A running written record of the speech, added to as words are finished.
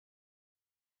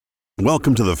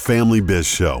Welcome to the Family Biz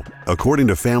Show. According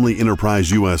to Family Enterprise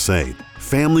USA,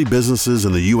 family businesses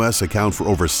in the U.S. account for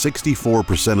over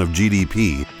 64% of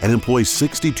GDP and employ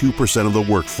 62% of the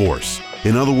workforce.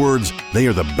 In other words, they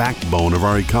are the backbone of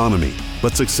our economy.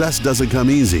 But success doesn't come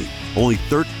easy. Only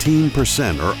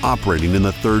 13% are operating in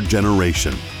the third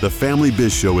generation. The Family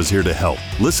Biz Show is here to help.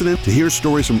 Listen in to hear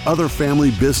stories from other family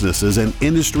businesses and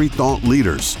industry thought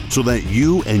leaders so that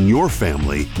you and your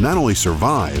family not only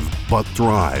survive, but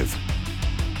thrive.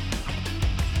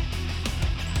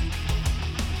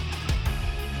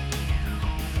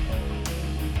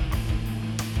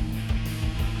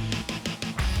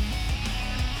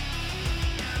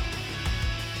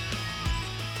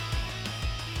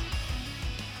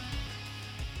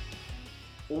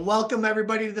 Welcome,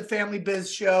 everybody, to the Family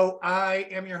Biz Show. I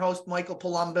am your host, Michael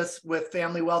Columbus, with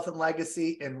Family Wealth and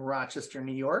Legacy in Rochester,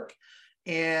 New York.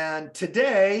 And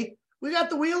today, we got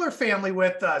the Wheeler family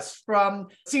with us from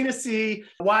C2C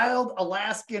Wild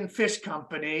Alaskan Fish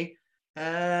Company.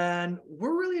 And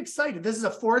we're really excited. This is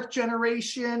a fifth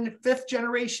generation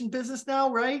business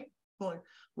now, right?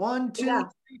 One, two,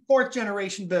 three, fourth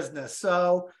generation business.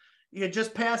 So you're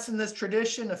just passing this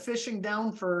tradition of fishing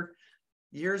down for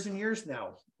years and years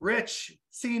now. Rich,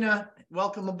 Sina,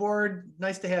 welcome aboard.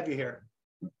 Nice to have you here.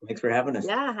 Thanks for having us.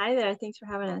 Yeah, hi there. Thanks for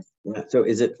having us. Yeah. So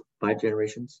is it 5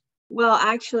 generations? Well,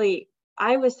 actually,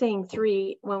 I was saying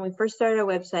 3 when we first started our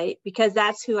website because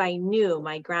that's who I knew,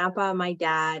 my grandpa, my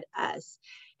dad, us.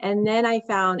 And then I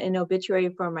found an obituary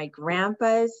for my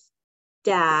grandpa's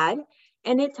dad,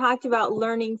 and it talked about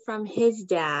learning from his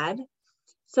dad.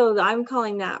 So I'm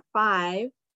calling that 5.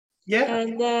 Yeah.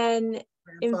 And then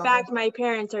in fact, my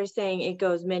parents are saying it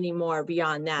goes many more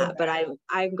beyond that, but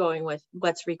I'm going with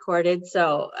what's recorded.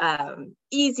 So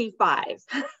easy 5.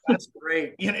 That's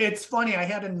great. You know, it's funny. I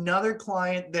had another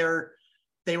client there.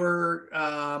 They were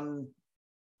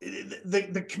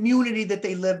the community that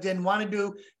they lived in wanted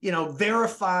to,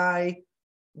 verify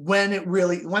when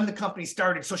the company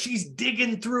started. So she's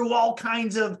digging through all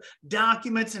kinds of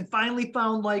documents and finally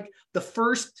found like the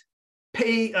first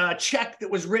check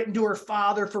that was written to her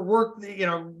father for work,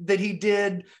 that he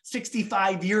did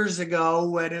 65 years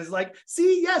ago, and is like,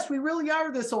 see, yes, we really are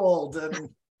this old. And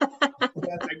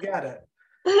yes, I get it.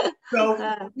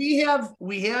 So we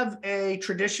have a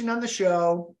tradition on the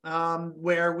show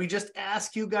where we just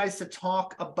ask you guys to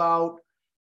talk about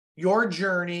your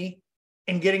journey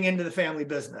in getting into the family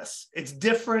business. It's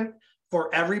different for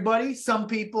everybody. Some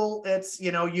people, it's,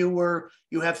 in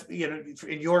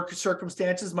your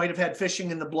circumstances might have had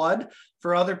fishing in the blood.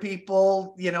 For other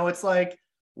people, it's like,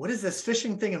 what is this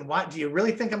fishing thing? And why do you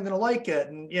really think I'm going to like it?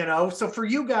 And, so for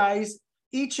you guys,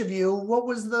 each of you, what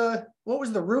was the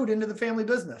route into the family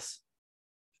business?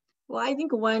 Well, I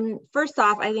think first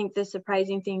off, I think the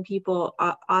surprising thing, people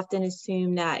often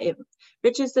assume that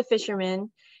Rich is the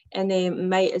fisherman, and they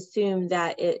might assume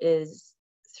that it is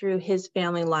through his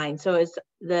family line. So it's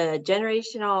the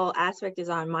generational aspect is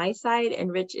on my side,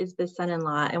 and Rich is the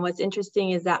son-in-law. And what's interesting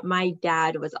is that my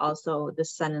dad was also the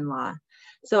son-in-law.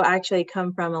 So I actually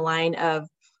come from a line of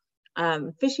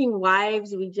fishing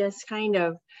wives. We just kind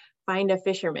of find a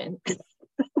fisherman.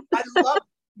 I love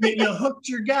it. You hooked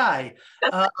your guy.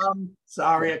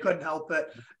 Sorry, I couldn't help it.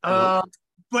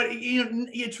 But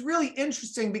it's really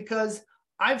interesting because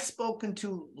I've spoken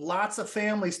to lots of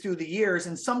families through the years,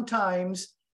 and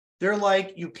sometimes they're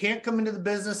like, you can't come into the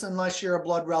business unless you're a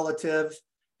blood relative,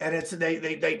 and it's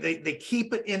they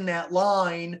keep it in that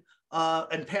line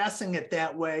and passing it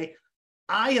that way.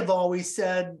 I have always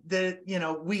said that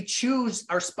we choose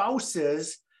our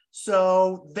spouses,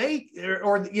 so they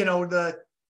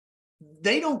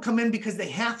don't come in because they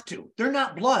have to. They're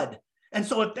not blood, and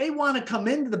so if they want to come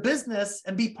into the business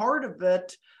and be part of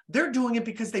it, they're doing it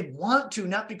because they want to,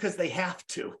 not because they have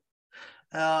to.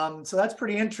 So that's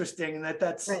pretty interesting, and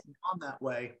that's right on that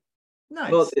way.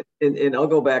 Nice. Well, and I'll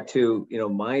go back to,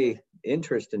 my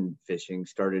interest in fishing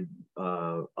started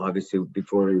obviously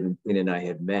before even Tina and I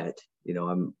had met.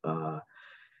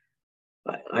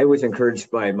 I was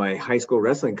encouraged by my high school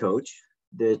wrestling coach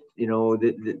that,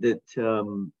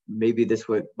 maybe this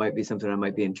might be something I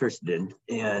might be interested in.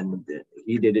 And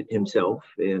he did it himself.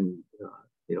 And,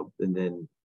 and then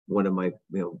one of my,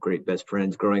 great best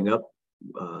friends growing up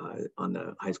on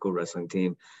the high school wrestling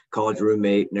team, college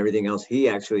roommate and everything else, he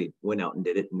actually went out and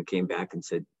did it and came back and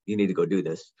said, you need to go do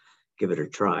this, give it a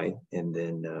try. And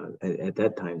then at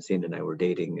that time, Sina and I were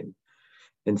dating.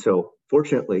 And so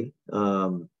fortunately,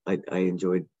 I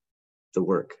enjoyed the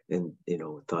work and,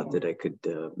 thought that I could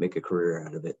make a career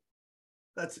out of it.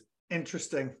 That's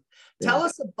interesting. Yeah. Tell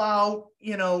us about,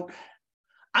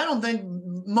 I don't think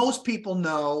most people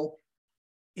know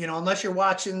unless you're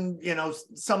watching,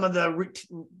 some of the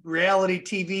reality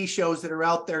TV shows that are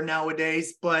out there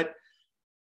nowadays, but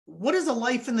what is a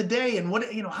life in the day, and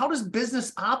how does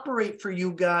business operate for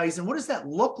you guys, and what does that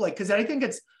look like? Because I think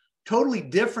it's totally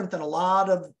different than a lot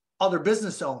of other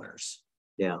business owners.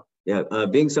 Yeah.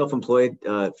 Being self-employed,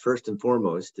 first and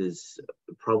foremost, is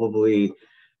probably,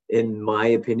 in my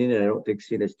opinion, and I don't think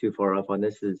Cena's too far off on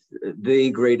this, is the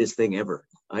greatest thing ever.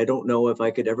 I don't know if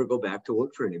I could ever go back to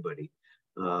work for anybody.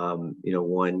 Both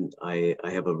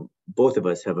of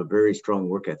us have a very strong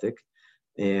work ethic,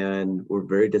 and we're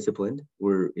very disciplined.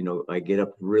 I get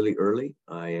up really early.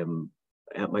 I am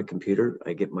at my computer.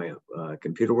 I get my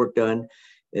computer work done.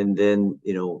 And then,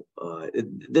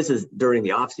 this is during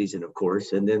the off season, of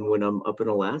course. And then when I'm up in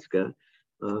Alaska,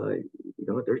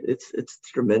 it's a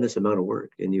tremendous amount of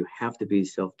work, and you have to be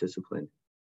self-disciplined.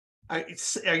 Are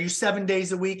you 7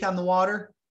 days a week on the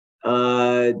water?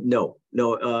 No.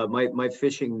 My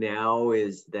fishing now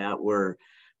is that where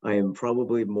I am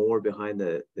probably more behind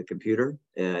the computer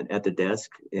and at the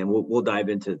desk, and we'll dive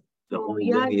into the whole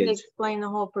You have lineage. to explain the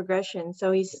whole progression.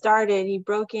 So he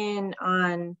broke in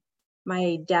on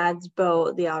my dad's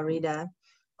boat, the Alrita,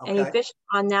 and he fished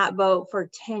on that boat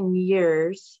for 10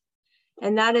 years.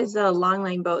 And that is a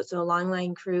longline boat. So a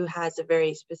longline crew has a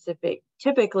very specific,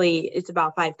 typically it's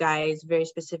about 5 guys, very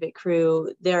specific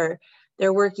crew. They're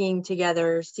working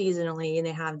together seasonally, and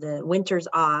they have the winters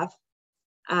off.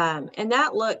 And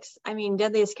that looks,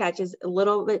 Deadliest Catch is a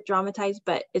little bit dramatized,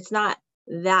 but it's not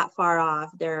that far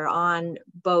off. They're on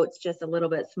boats just a little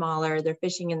bit smaller. They're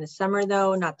fishing in the summer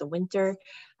though, not the winter.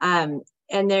 And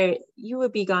you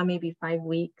would be gone maybe 5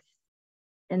 weeks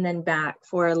and then back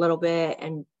for a little bit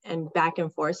and back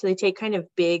and forth. So they take kind of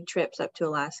big trips up to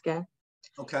Alaska.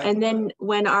 Okay. And then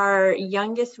when our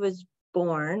youngest was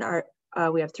born,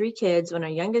 we have 3 kids. When our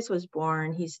youngest was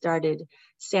born, he started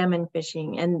salmon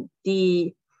fishing. And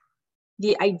the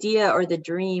idea or the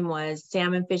dream was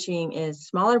salmon fishing is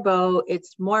smaller boat.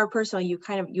 It's more personal. You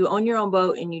own your own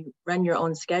boat and you run your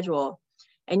own schedule,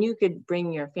 and you could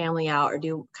bring your family out or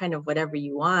do kind of whatever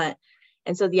you want.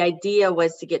 And so the idea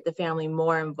was to get the family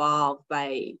more involved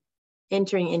by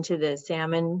entering into the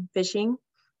salmon fishing.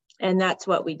 And that's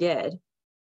what we did.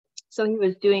 So he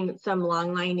was doing some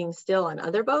long lining still on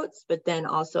other boats, but then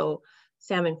also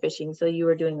salmon fishing. So you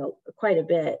were doing quite a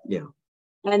bit. Yeah.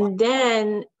 And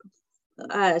then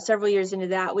several years into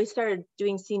that, we started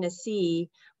doing Cena Sea,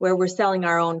 where we're selling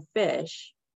our own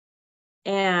fish.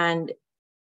 And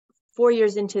 4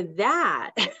 years into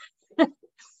that,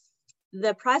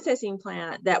 the processing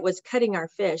plant that was cutting our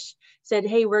fish said,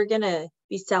 hey, we're going to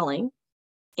be selling.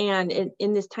 And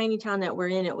in this tiny town that we're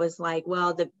in, it was like,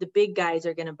 well, the big guys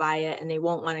are going to buy it and they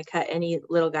won't want to cut any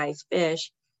little guy's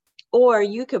fish, or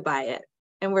you could buy it.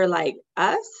 And we're like,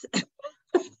 us?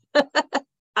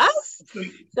 Us?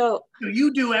 So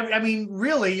you do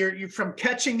really, you're from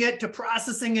catching it to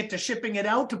processing it to shipping it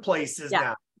out to places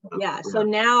now. Yeah. So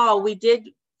now we did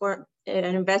for an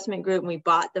investment group, and we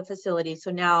bought the facility.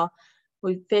 So now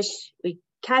we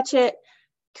catch it,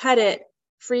 cut it,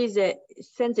 freeze it,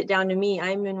 sends it down to me.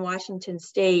 I'm in Washington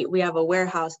State. We have a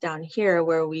warehouse down here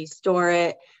where we store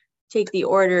it, take the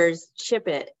orders, ship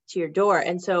it to your door.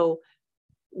 And so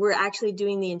we're actually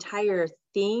doing the entire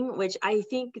thing, which I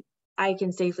think I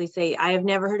can safely say I have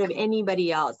never heard of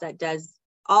anybody else that does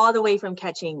all the way from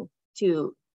catching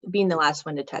to being the last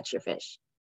one to touch your fish.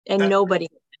 And nobody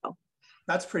knows.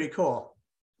 That's pretty cool.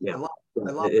 Yeah.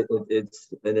 I love it.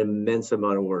 It's an immense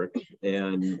amount of work.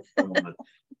 And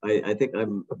I think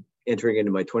I'm entering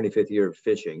into my 25th year of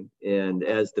fishing. And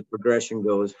as the progression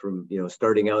goes from,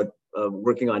 starting out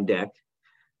working on deck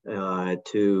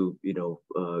to,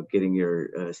 getting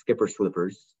your skipper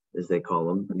slippers, as they call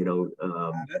them,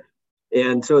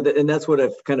 and so and that's what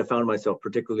I've kind of found myself,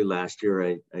 particularly last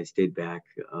year. I stayed back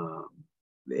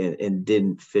and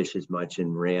didn't fish as much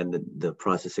and ran the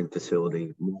processing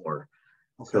facility more.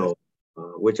 Okay. So,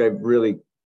 which I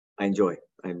enjoy.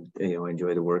 I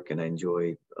enjoy the work, and I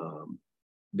enjoy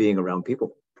being around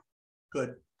people.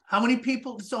 Good. How many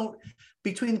people? So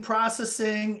between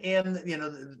processing and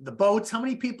the boats, how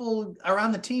many people are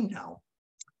on the team now?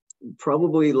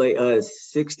 Probably like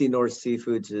 60 North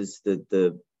Seafoods is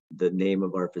the name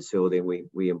of our facility.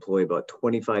 We employ about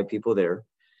 25 people there.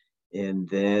 And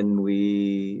then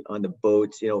on the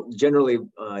boats, generally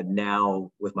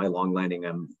now with my long lining,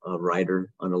 I'm a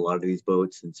rider on a lot of these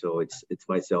boats. And so it's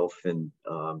myself and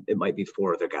it might be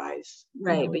 4 other guys.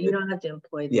 Right, but you don't have to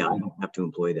employ them. Yeah, I don't have to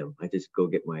employ them. I just go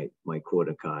get my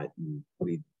quota caught, and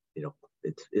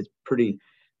it's pretty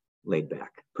laid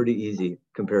back, pretty easy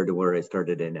compared to where I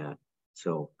started in at.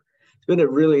 So it's been a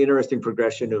really interesting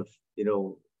progression of,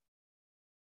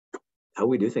 how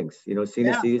we do things. You know,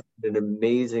 CNC is an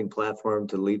amazing platform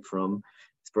to leap from.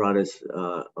 It's brought us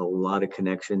a lot of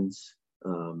connections.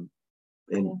 And,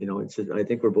 you know, I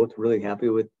think we're both really happy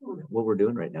with what we're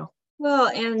doing right now. Well,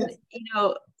 and, you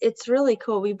know, it's really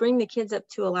cool. We bring the kids up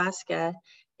to Alaska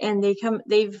and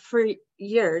they've for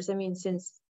years, I mean,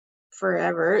 since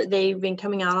forever, they've been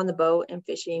coming out on the boat and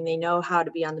fishing. They know how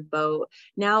to be on the boat.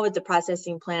 Now with the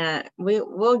processing plant,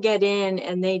 we'll get in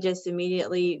and they just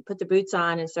immediately put the boots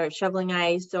on and start shoveling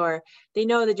ice, or they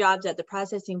know the jobs at the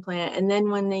processing plant. And then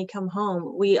when they come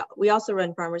home, we also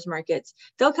run farmers markets.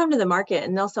 They'll come to the market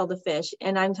and they'll sell the fish.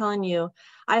 And I'm telling you,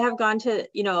 I have gone to,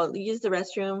 you know, use the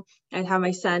restroom and have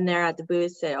my son there at the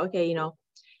booth say, okay, you know,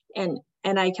 and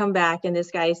I come back and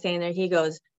this guy is standing there. He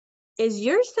goes, "Is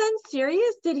your son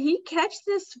serious? Did he catch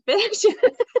this fish?"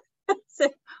 I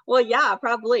said, "Well, yeah,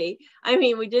 probably. I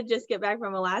mean, we did just get back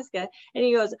from Alaska." And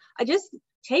he goes, "I just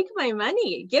take my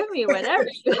money, give me whatever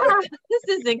you have.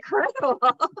 This is incredible."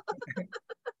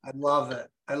 I love it.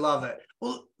 I love it.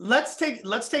 Well, let's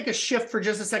take a shift for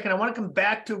just a second. I want to come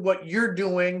back to what you're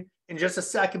doing in just a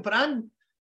second, but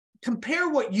compare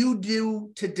what you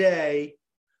do today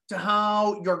to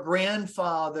how your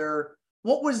grandfather,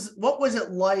 what was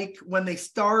it like when they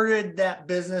started that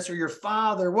business, or your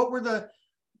father? What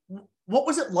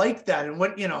was it like that? And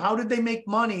what, you know, how did they make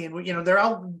money? And, you know, they're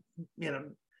out, you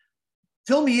know,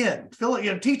 fill me in,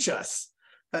 you know, teach us.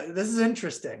 This is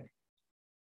interesting.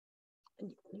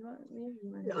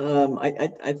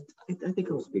 I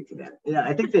think I'll speak to that. Yeah,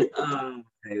 I think that,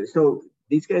 so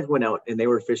these guys went out and they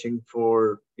were fishing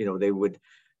for, you know, they would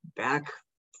back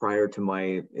prior to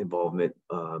my involvement,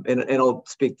 and I'll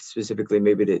speak specifically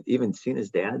maybe to even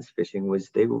Cena's dad's fishing was,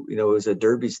 they, you know, it was a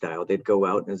derby style. They'd go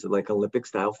out and it was like Olympic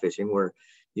style fishing where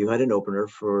you had an opener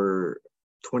for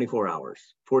 24 hours,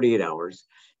 48 hours,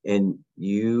 and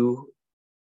you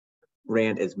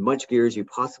ran as much gear as you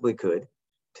possibly could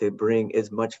to bring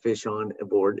as much fish on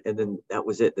aboard, and then that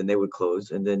was it. Then they would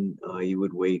close, and then you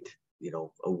would wait, you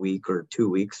know, a week or 2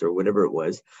 weeks or whatever it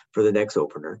was for the next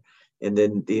opener. And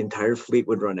then the entire fleet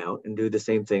would run out and do the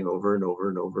same thing over and over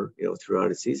and over, you know,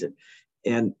 throughout a season.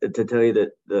 And to tell you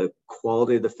that the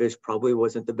quality of the fish probably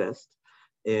wasn't the best.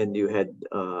 And you had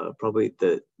probably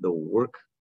the work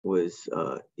was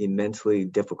immensely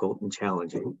difficult and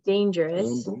challenging.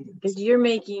 Dangerous, because you're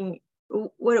making,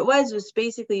 what it was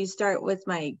basically, you start with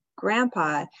my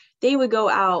grandpa, they would go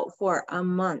out for a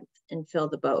month and fill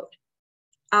the boat,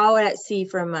 out at sea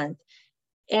for a month.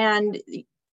 And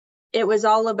it was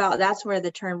all about, that's where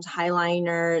the terms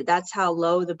highliner, that's how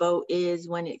low the boat is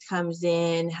when it comes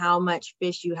in, how much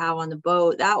fish you have on the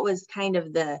boat. That was kind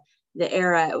of the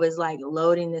era. It was like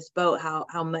loading this boat,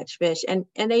 how much fish, and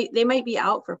they might be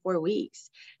out for 4 weeks.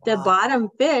 Wow. The bottom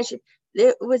fish,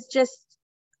 it was just,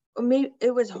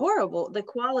 it was horrible, the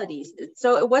qualities.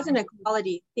 So it wasn't a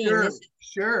quality thing.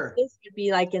 Sure. This would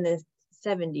be like in the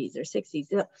 70s or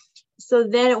 60s. So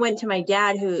then it went to my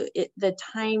dad, who the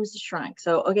times shrunk.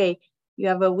 So, okay, you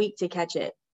have a week to catch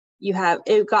it.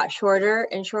 It got shorter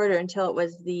and shorter until it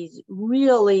was these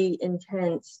really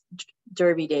intense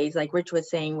derby days, like Rich was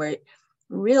saying, where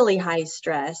really high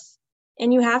stress.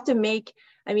 And you have to make,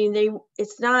 I mean,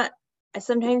 it's not,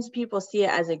 sometimes people see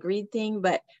it as a greed thing,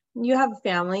 but you have a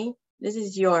family. This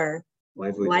is your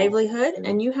livelihood,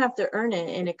 and you have to earn it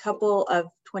in a couple of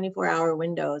 24-hour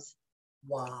windows.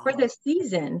 Wow. For the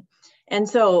season. And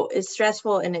so it's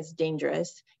stressful and it's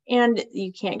dangerous, and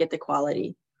you can't get the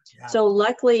quality. Yeah. So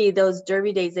luckily those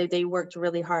derby days, they worked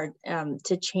really hard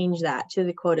to change that to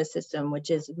the quota system, which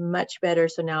is much better.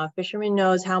 So now a fisherman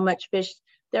knows how much fish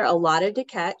they're allotted to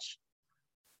catch,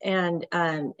 and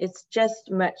it's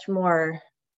just much more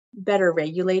better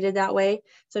regulated that way.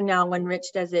 So now when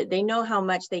Rich does it, they know how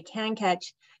much they can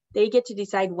catch. They get to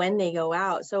decide when they go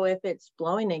out. So if it's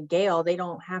blowing a gale, they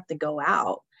don't have to go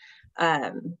out.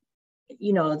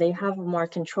 You know, they have more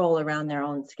control around their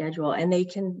own schedule, and they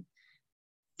can,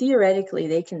 theoretically,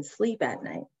 they can sleep at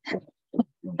night.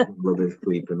 A little bit of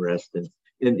sleep and rest. And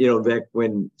you know, back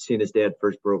when Cena's dad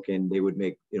first broke in, they would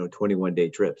make, you know, 21-day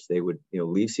trips. They would, you know,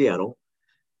 leave Seattle,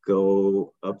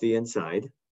 go up the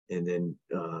inside, and then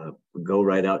go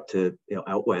right out to, you know,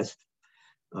 out west.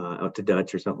 Out to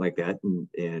Dutch or something like that,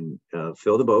 and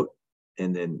fill the boat,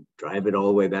 and then drive it all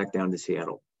the way back down to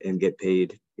Seattle and get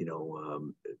paid, you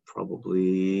know,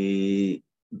 probably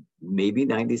maybe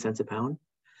 90 cents a pound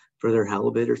for their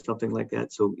halibut or something like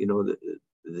that. So, you know,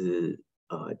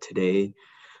 today,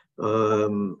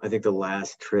 I think the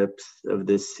last trips of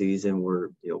this season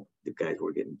were, you know, the guys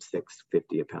were getting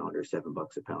 $6.50 a pound or $7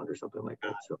 a pound or something like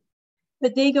that. So,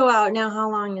 but they go out now.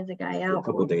 How long is a guy out? A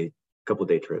couple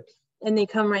day trips. And they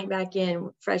come right back in,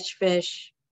 fresh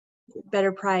fish,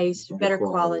 better price, better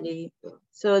quality. Yeah.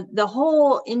 So the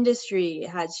whole industry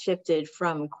has shifted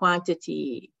from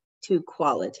quantity to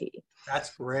quality.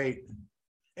 That's great.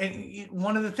 And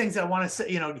one of the things I want to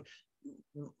say,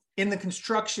 in the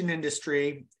construction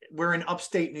industry, we're in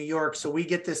upstate New York, so we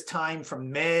get this time from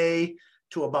May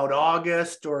to about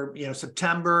August or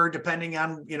September, depending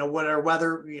on what our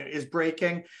weather is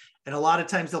breaking. And a lot of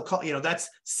times they'll call, that's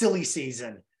silly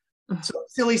season. So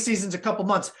silly season's a couple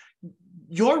months.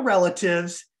 Your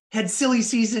relatives had silly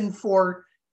season for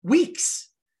weeks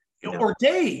or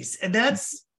days, and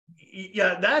that's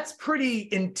pretty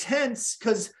intense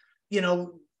because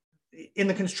in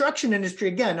the construction industry,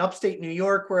 again, upstate New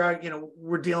York, where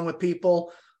we're dealing with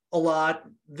people a lot,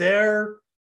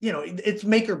 it's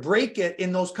make or break it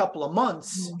in those couple of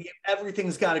months. Mm-hmm.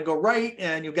 Everything's got to go right,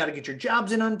 and you've got to get your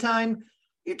jobs in on time.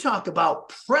 You talk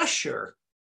about pressure.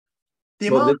 You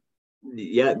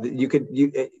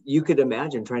could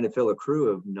imagine trying to fill a crew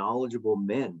of knowledgeable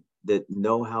men that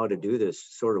know how to do this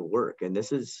sort of work. And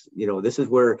this is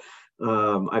where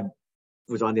I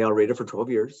was on the elevator for 12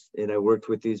 years, and I worked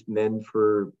with these men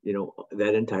for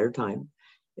that entire time.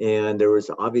 And there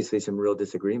was obviously some real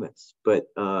disagreements, but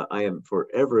I am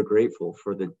forever grateful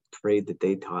for the trade that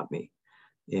they taught me,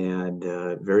 and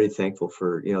very thankful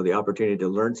for the opportunity to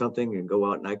learn something and go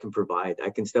out and I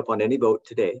can step on any boat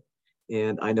today,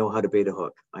 and I know how to bait a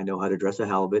hook. I know how to dress a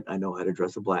halibut. I know how to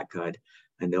dress a blackcud.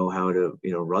 I know how to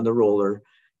run the roller,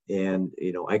 and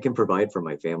I can provide for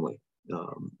my family.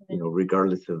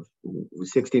 Regardless of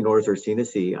 60 North or Sina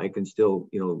Sea, I can still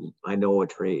I know a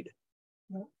trade.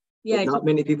 Yeah, not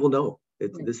many people know.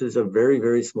 This is a very,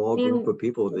 very small group of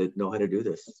people that know how to do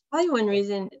this. Probably one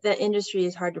reason the industry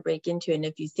is hard to break into. And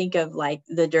if you think of like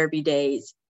the Derby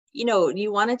days,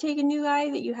 you want to take a new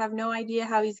guy that you have no idea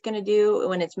how he's going to do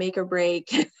when it's make or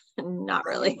break. Not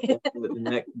really.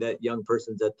 that young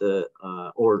person's at the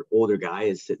or older guy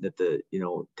is sitting at the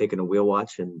taking a wheel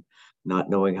watch and not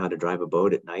knowing how to drive a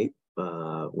boat at night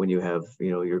when you have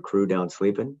your crew down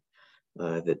sleeping.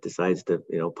 That decides to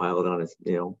pile it on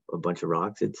a bunch of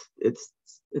rocks.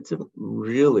 It's a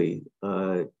really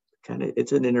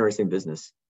it's an interesting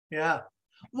business. Yeah.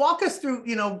 Walk us through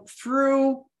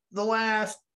through the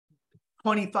last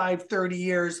 25, 30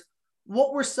 years,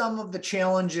 what were some of the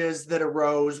challenges that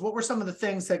arose? What were some of the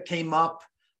things that came up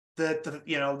that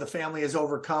the family has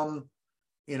overcome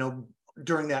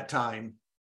during that time?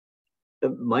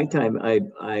 My time,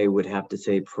 I would have to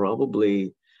say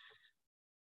probably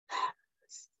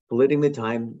splitting the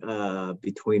time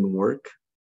between work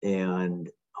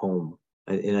and home,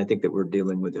 and I think that we're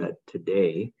dealing with that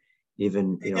today.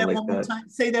 Even one more time.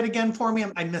 Say that again for me.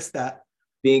 I missed that.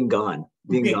 Being gone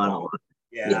a lot.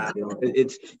 Yeah,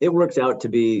 it works out to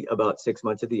be about 6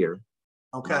 months of the year.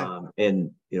 Okay,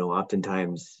 and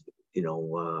oftentimes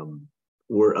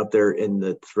we're up there in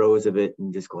the throes of it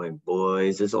and just going,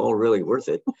 boys, is all really worth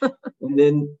it? And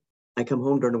then I come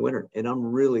home during the winter, and I'm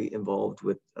really involved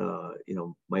with,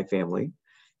 my family,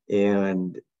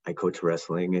 and I coach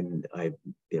wrestling, and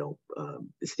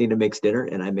Stina makes dinner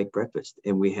and I make breakfast,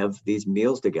 and we have these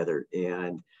meals together,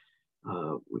 and,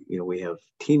 we have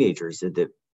teenagers that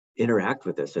interact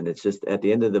with us. And it's just at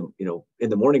the end of in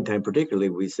the morning time, particularly,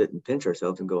 we sit and pinch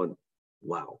ourselves and going,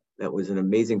 wow, that was an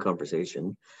amazing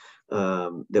conversation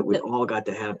that we all got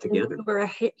to have together. We were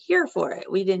here for it.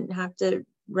 We didn't have to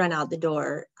run out the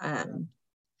door.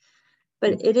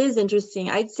 But it is interesting.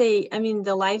 I'd say,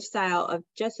 the lifestyle of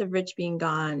Rich being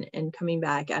gone and coming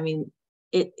back,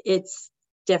 it's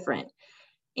different.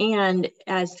 And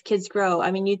as kids grow,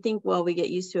 you'd think, well, we get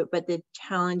used to it, but the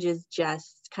challenges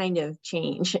just kind of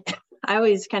change. I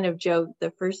always kind of joke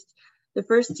the first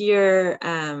year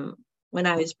when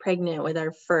I was pregnant with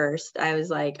our first, I was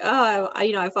like, oh,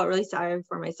 I felt really sorry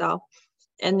for myself.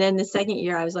 And then the second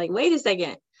year I was like, wait a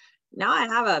second, now I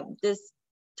have this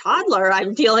toddler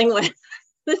I'm dealing with.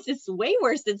 This is way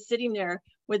worse than sitting there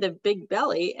with a big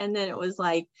belly. And then it was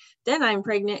like, then I'm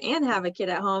pregnant and have a kid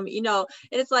at home,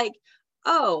 it's like,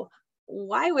 oh,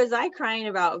 why was I crying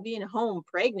about being home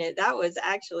pregnant? That was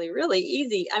actually really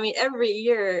easy. Every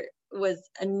year was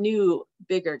a new,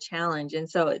 bigger challenge. And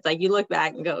so it's like, you look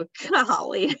back and go,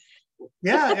 golly.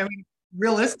 Yeah.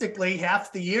 Realistically,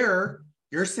 half the year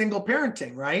you're single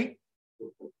parenting, right?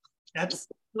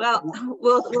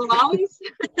 We'll always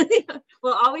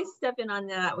we'll always step in on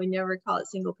that. We never call it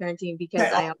single parenting because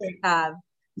I always have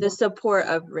the support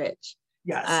of Rich.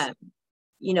 Yes.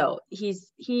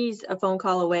 He's a phone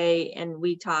call away, and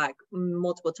we talk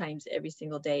multiple times every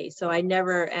single day. So I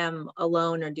never am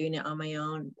alone or doing it on my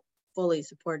own, fully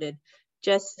supported.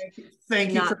 just Thank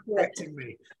you not for correcting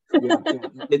me. Yeah,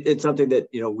 it's something that,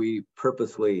 you know, we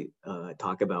purposely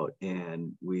talk about,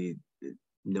 and we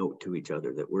note to each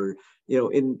other that we're, you know,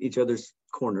 in each other's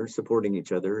corner, supporting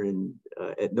each other. And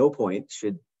at no point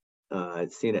should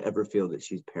Sienna ever feel that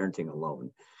she's parenting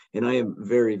alone. And I am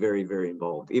very, very, very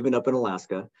involved, even up in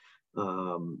Alaska.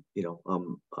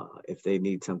 If they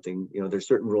need something, you know, there's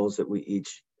certain roles that we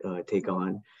each take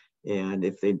on. And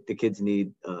if the kids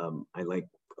need,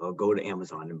 I'll go to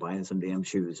Amazon and buy some damn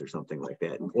shoes or something like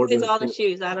that. Order all the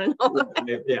shoes. I don't know.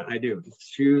 Yeah, I do.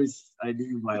 Shoes, I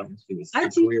do buy all the shoes. I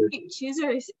do. Shoes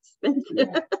are expensive.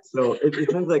 Yeah. So it's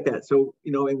things like that. So,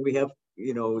 you know, and we have,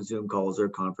 you know, Zoom calls or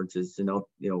conferences, and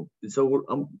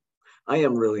so I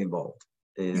am really involved.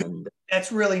 And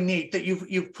that's really neat that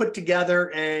you've put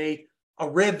together a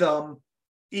rhythm,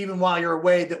 even while you're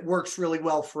away, that works really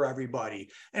well for everybody.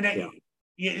 And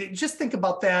you just think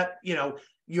about that, you know,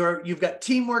 you've got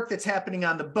teamwork that's happening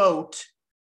on the boat.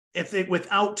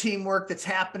 Without teamwork that's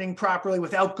happening properly,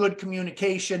 without good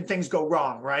communication, things go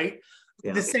wrong, right?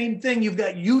 Yeah. The same thing, you've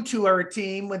got you two are a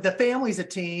team, with the family's a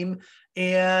team,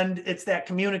 and it's that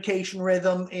communication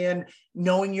rhythm and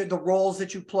knowing the roles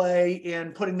that you play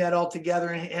and putting that all together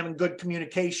and having good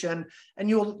communication. And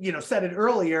you said it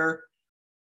earlier,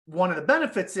 one of the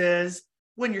benefits is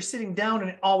when you're sitting down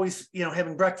and always, you know,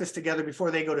 having breakfast together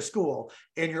before they go to school,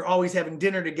 and you're always having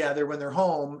dinner together when they're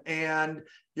home, and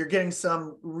you're getting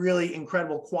some really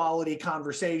incredible quality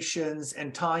conversations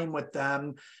and time with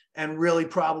them, and really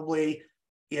probably,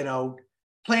 you know,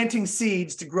 planting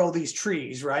seeds to grow these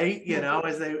trees, right? You know,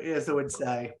 as they would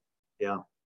say. Yeah.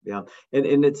 Yeah.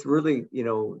 And it's really, you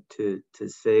know, to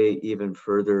say even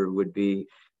further would be,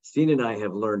 Sienna and I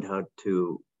have learned how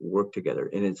to work together,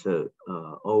 and it's a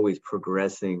always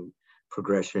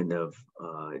progression of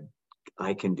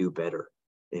I can do better,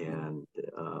 and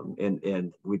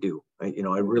we do.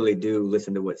 I really do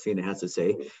listen to what Sienna has to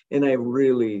say, and I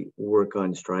really work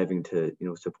on striving to, you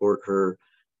know, support her,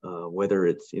 whether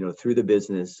it's, you know, through the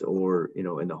business or, you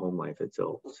know, in the home life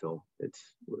itself. So it's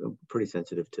pretty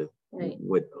sensitive to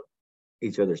what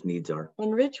each other's needs are.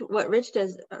 And what Rich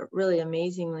does really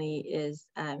amazingly is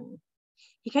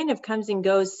he kind of comes and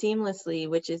goes seamlessly,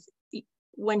 which is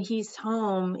when he's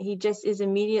home, he just is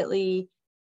immediately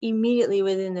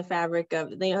within the fabric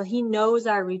of, you know, he knows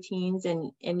our routines,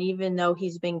 and even though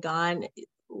he's been gone,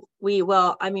 we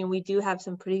do have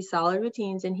some pretty solid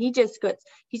routines, and he's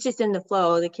just in the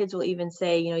flow. The kids will even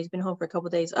say, you know, he's been home for a couple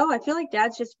of days. Oh, I feel like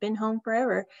Dad's just been home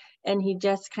forever. And he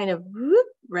just kind of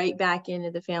right back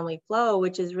into the family flow,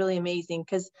 which is really amazing,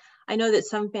 because I know that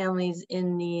some families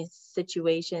in these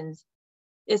situations,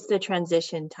 it's the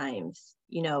transition times,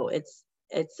 you know, it's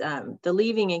the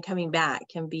leaving and coming back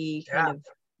can be kind of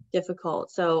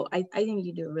difficult. So I think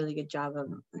you do a really good job of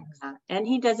that. And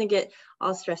he doesn't get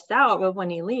all stressed out when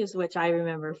he leaves, which I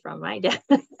remember from my dad.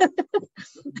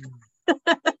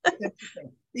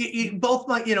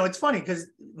 It's funny because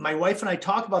my wife and I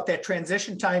talk about that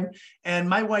transition time, and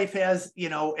my wife has, you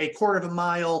know, a quarter of a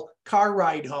mile car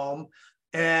ride home.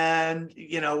 And,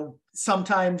 you know,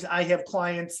 sometimes I have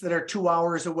clients that are 2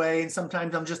 hours away, and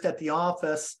sometimes I'm just at the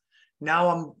office. Now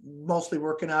I'm mostly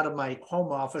working out of my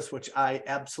home office, which I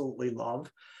absolutely love.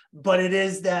 But it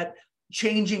is that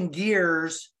changing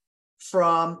gears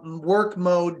from work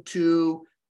mode to,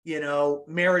 you know,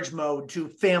 marriage mode to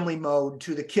family mode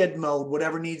to the kid mode,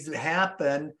 whatever needs to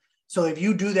happen. So if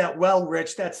you do that well,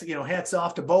 Rich, that's, you know, hats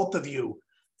off to both of you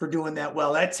for doing that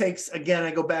well. That takes, again,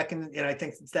 I go back and I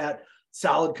think it's that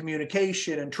solid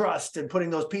communication and trust and putting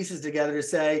those pieces together to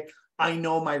say, I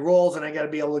know my roles, and I got to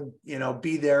be able to, you know,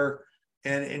 be there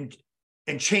and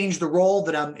change the role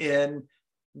that I'm in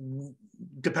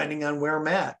depending on where I'm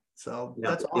at. So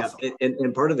that's awesome. Yeah.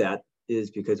 And part of that is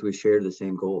because we share the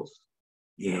same goals.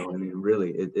 You know, I mean,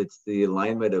 really, it's the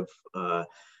alignment of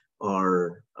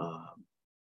our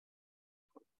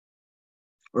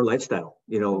lifestyle,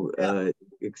 you know,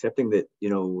 accepting that, you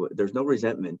know, there's no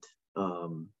resentment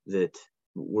that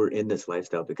we're in this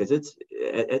lifestyle, because it's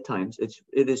at times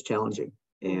it is challenging,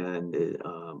 and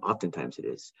oftentimes it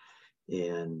is.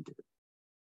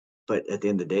 But at the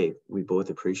end of the day, we both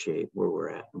appreciate where we're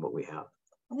at and what we have.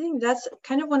 I think that's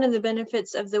kind of one of the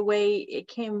benefits of the way it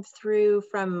came through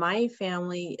from my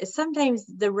family. Is sometimes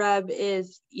the rub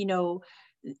is, you know,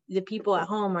 the people at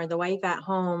home or the wife at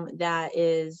home that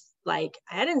is like,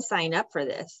 I didn't sign up for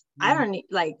this. I don't need,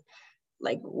 like,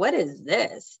 what is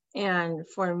this? And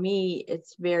for me,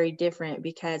 it's very different,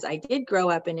 because I did grow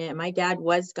up in it. My dad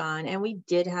was gone, and we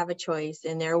did have a choice.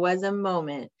 And there was a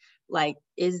moment like,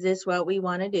 is this what we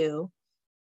want to do?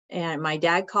 And my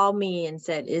dad called me and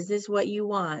said, is this what you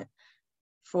want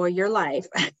for your life?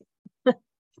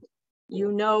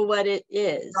 you know what it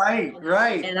is. Right,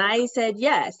 right. And I said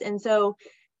yes. And so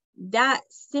that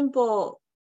simple,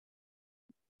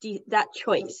 that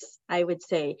choice, I would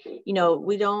say, you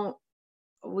know,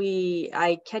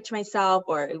 I catch myself,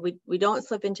 or we don't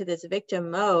slip into this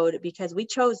victim mode because we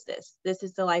chose this. This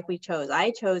is the life we chose.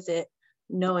 I chose it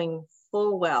knowing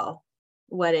full well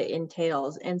what it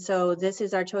entails. And so this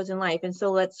is our chosen life. And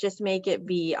so let's just make it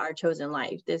be our chosen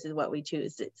life. This is what we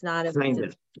choose. It's not a Kind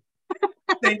of.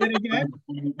 Say that again.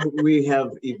 We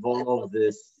have evolved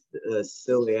this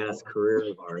silly ass career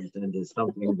of ours into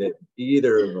something that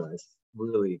either of us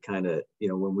really kind of, you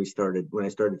know, when I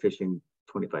started fishing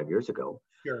 25 years ago,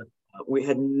 Sure. We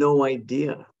had no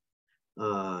idea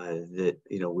that,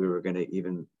 you know, we were going to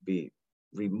even be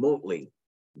remotely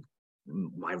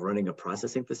running a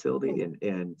processing facility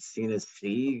and Sina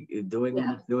Sea doing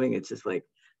what it's doing. It's just like,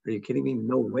 are you kidding me?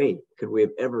 No way could we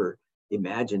have ever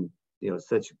imagined, you know,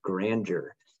 such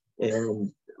grandeur.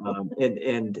 And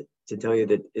to tell you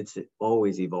that it's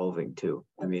always evolving too.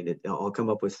 I mean, I'll come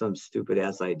up with some stupid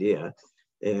ass idea,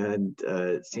 and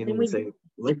Sina would say,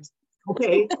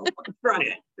 okay, I'll try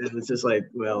it. And it's just like,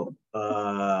 well,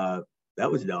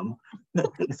 that was dumb.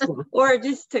 or it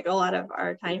just took a lot of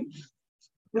our time.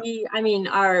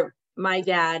 My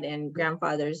dad and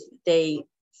grandfathers, they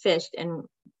fished, and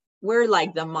we're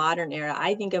like the modern era.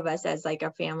 I think of us as like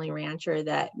a family rancher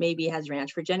that maybe has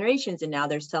ranched for generations and now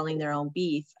they're selling their own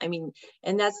beef. I mean,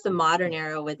 and that's the modern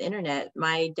era with internet.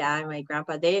 My dad and my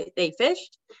grandpa, they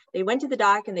fished, they went to the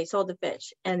dock and they sold the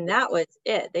fish. And that was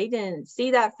it. They didn't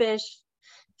see that fish,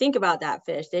 think about that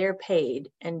fish. They are paid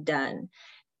and done.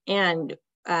 And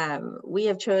we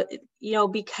have chosen, you know,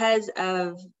 because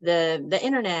of the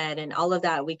internet and all of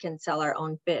that, we can sell our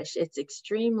own fish. It's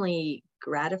extremely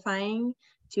gratifying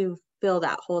to fill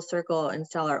that whole circle and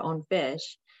sell our own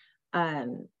fish.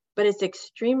 But it's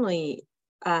extremely,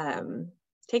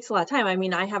 takes a lot of time. I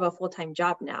mean, I have a full-time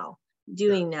job now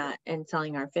doing that and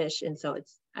selling our fish. And so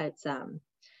it's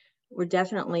we're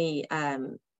definitely,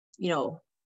 you know,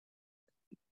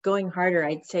 going harder,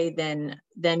 I'd say, than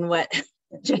what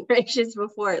generations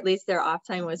before. At least their off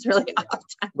time was really off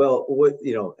time. Well, what,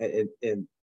 you know, and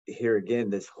here again,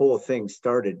 this whole thing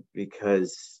started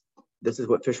because this is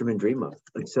what fishermen dream of,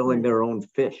 like selling their own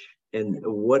fish. And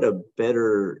what a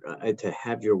better to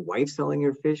have your wife selling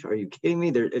your fish. Are you kidding me?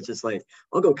 It's just like,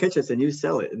 I'll go catch us and you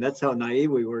sell it. And that's how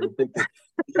naive we were to think that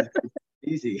it's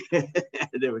easy. And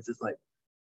it was just like,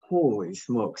 holy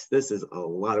smokes, this is a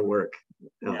lot of work.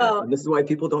 And this is why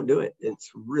people don't do it. It's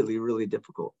really, really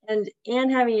difficult. And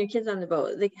having your kids on the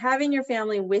boat, like having your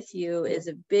family with you is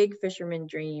a big fisherman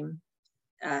dream.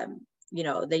 You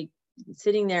know, they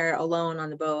sitting there alone on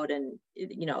the boat and,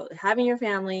 you know, having your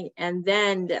family. And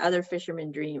then the other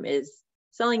fisherman dream is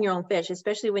selling your own fish,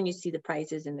 especially when you see the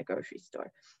prices in the grocery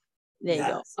store. They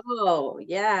go, oh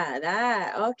yeah,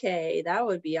 that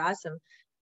would be awesome.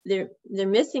 They're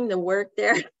missing the work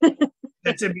there.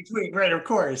 That's in between, right? Of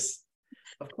course.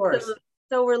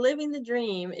 So we're living the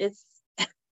dream. It's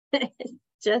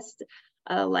just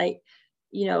like,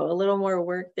 you know, a little more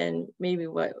work than maybe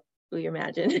what we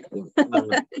imagine.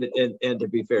 And to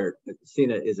be fair,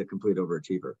 Sina is a complete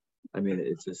overachiever. I mean,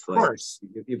 it's just like,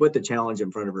 you put the challenge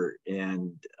in front of her,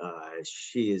 and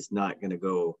she is not going to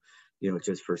go, you know,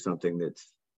 just for something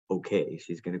that's okay.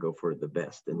 She's going to go for the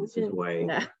best, and this is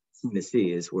why Sina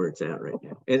Sea is where it's at right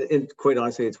now. And quite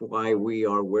honestly, it's why we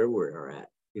are where we are at.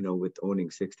 You know, with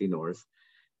owning 60 North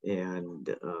and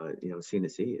you know, Sina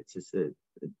Sea. It's just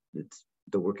it's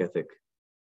the work ethic.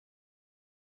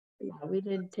 Yeah, we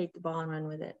did take the ball and run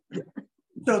with it.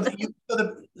 So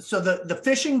the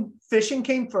fishing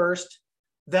came first,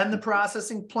 then the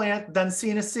processing plant, then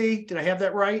Sina Sea. Did I have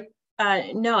that right?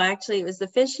 No, actually, it was the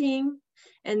fishing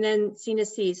and then Sina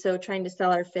Sea. So trying to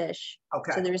sell our fish.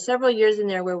 Okay. So there were several years in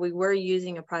there where we were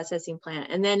using a processing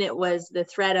plant, and then it was the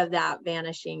thread of that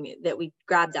vanishing that we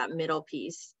grabbed that middle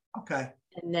piece. Okay.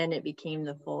 And then it became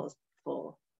the full.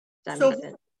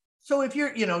 So if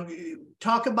you're, you know,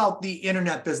 talk about the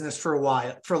internet business for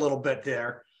a little bit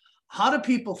there. How do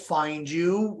people find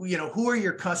you? You know, who are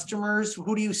your customers?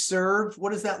 Who do you serve?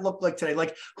 What does that look like today?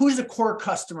 Like, who's the core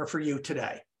customer for you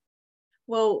today?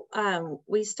 Well,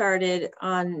 we started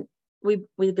on, we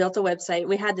built a website.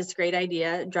 We had this great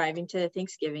idea driving to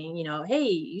Thanksgiving, you know, hey,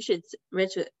 you should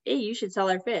sell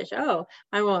our fish. Oh,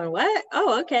 I'm going, what?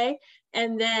 Oh, okay.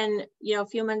 And then, you know, a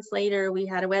few months later, we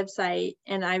had a website.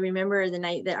 And I remember the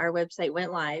night that our website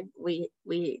went live,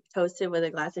 we toasted with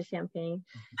a glass of champagne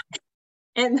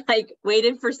and like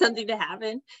waited for something to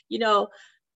happen, you know,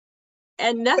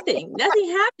 and nothing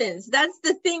happens. That's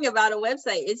the thing about a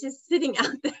website. It's just sitting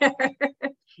out there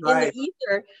in the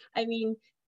ether. I mean,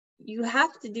 you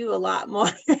have to do a lot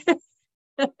more.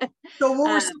 So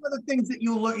what were some of the things that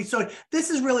you look, so this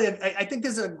is really, I think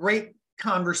this is a great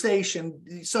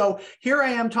conversation. So here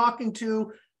I am talking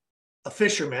to a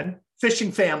fisherman,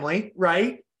 fishing family,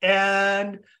 right?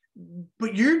 And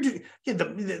but you're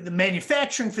the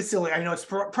manufacturing facility, I know it's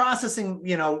processing,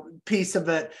 piece of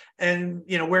it, and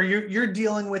where you're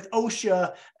dealing with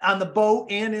OSHA on the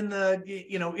boat and in the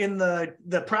in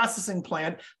the processing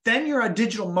plant. Then you're a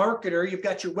digital marketer, you've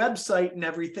got your website and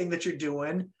everything that you're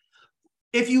doing.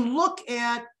 If you look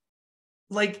at,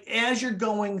 like, as you're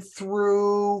going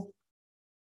through,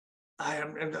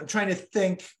 I'm trying to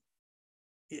think,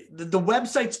 the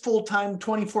website's full-time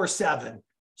 24/7.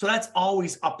 So that's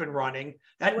always up and running.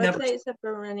 That website's up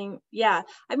and running. Yeah.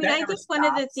 I mean, I think one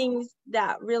of the things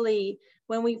that really,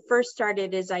 when we first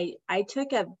started, is I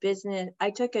took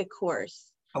a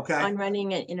course on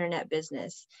running an internet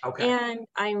business. And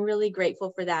I'm really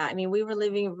grateful for that. I mean, we were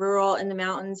living rural in the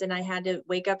mountains, and I had to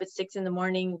wake up at 6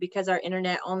 a.m. because our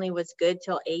internet only was good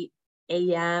till 8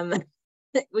 a.m.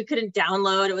 We couldn't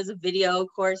download. It was a video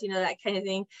course, that kind of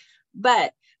thing.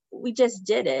 But we just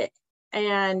did it.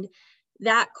 And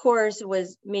that course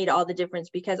made all the difference,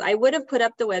 because I would have put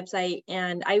up the website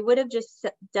and I would have just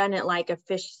done it like a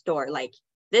fish store, like,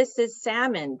 this is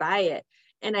salmon, buy it.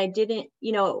 And I didn't,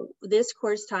 this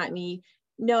course taught me,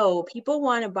 no, people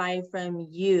want to buy from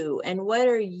you, and what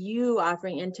are you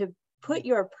offering, and to put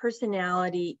your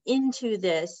personality into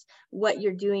this, what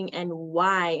you're doing and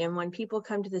why. And when people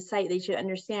come to the site, they should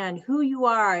understand who you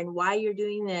are and why you're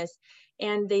doing this.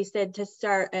 And they said to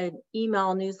start an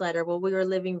email newsletter. Well, we were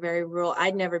living very rural.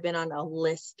 I'd never been on a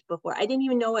list before. I didn't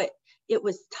even know what it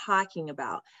was talking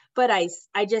about, but I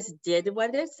just did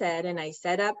what it said, and I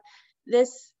set up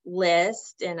this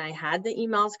list, and I had the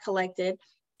emails collected,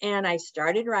 and I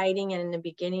started writing. And in the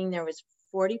beginning, there was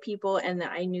 40 people, and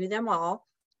I knew them all.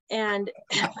 And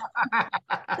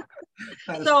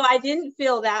so I didn't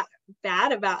feel that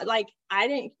bad about, like, I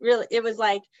didn't really, it was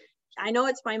like, I know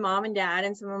it's my mom and dad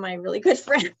and some of my really good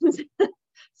friends.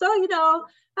 So,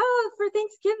 for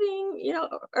Thanksgiving,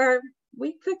 or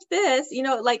we cooked this,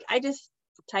 like, I just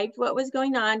typed what was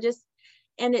going on,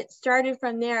 and it started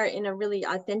from there in a really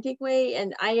authentic way.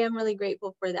 And I am really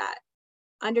grateful for that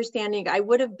understanding. I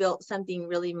would have built something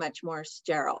really much more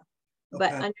sterile,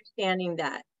 but understanding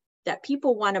that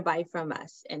people want to buy from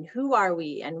us, and who are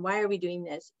we, and why are we doing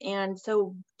this? And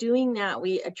so doing that,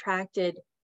 we attracted,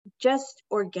 just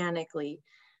organically,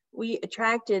 we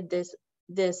attracted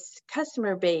this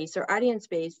customer base or audience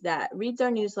base that reads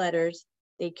our newsletters.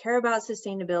 They care about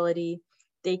sustainability.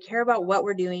 They care about what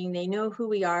we're doing. They know who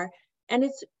we are. And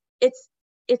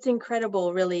it's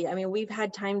incredible, really. I mean, we've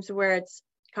had times where it's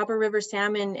Copper River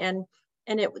salmon, and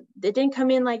it didn't come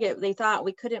in like they thought.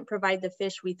 We couldn't provide the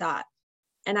fish we thought.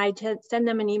 And I send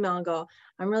them an email and go,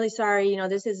 I'm really sorry,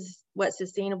 this is what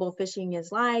sustainable fishing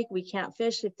is like. We can't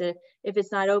fish if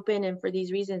it's not open, and for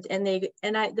these reasons. And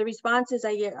the responses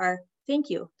I get are, thank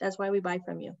you. That's why we buy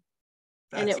from you.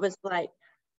 And it was like,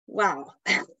 wow.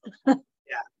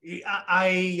 Yeah,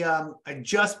 I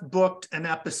just booked an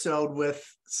episode with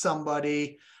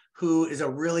somebody who is a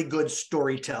really good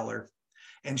storyteller,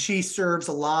 and she serves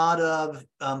a lot of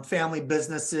family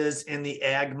businesses in the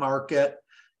ag market.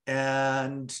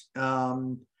 And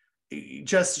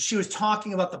she was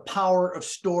talking about the power of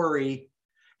story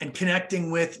and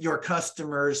connecting with your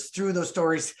customers through those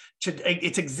stories.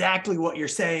 It's exactly what you're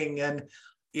saying. And,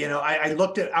 I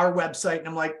looked at our website and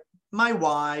I'm like, my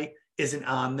why isn't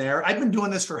on there. I've been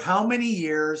doing this for how many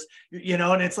years,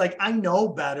 and it's like, I know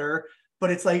better,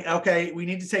 but it's like, okay, we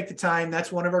need to take the time.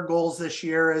 That's one of our goals this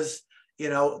year is,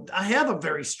 I have a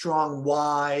very strong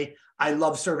why. I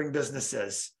love serving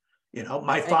businesses.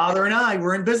 My father and I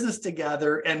were in business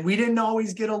together, and we didn't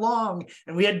always get along,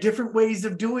 and we had different ways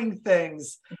of doing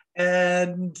things.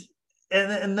 And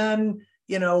then,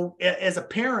 as a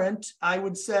parent, I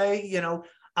would say,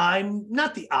 I'm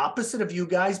not the opposite of you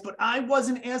guys, but I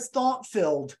wasn't as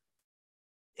thought-filled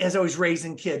as I was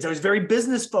raising kids. I was very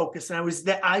business focused, and I was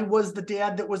the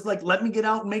dad that was like, let me get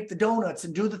out and make the donuts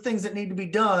and do the things that need to be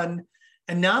done,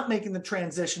 and not making the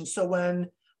transition. So when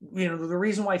the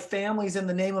reason why family's in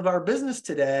the name of our business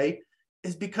today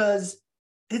is because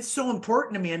it's so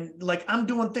important to me. And like, I'm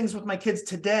doing things with my kids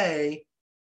today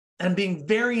and being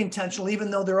very intentional,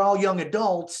 even though they're all young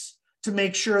adults, to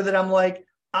make sure that I'm like,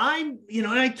 and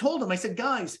I told them, I said,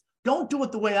 guys, don't do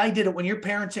it the way I did it when you're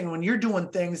parenting, when you're doing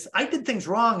things. I did things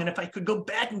wrong. And if I could go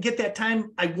back and get that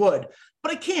time, I would,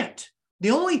 but I can't. The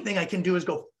only thing I can do is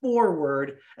go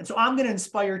forward. And so I'm going to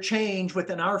inspire change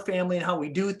within our family and how we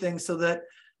do things, so that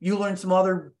you learn some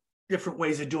other different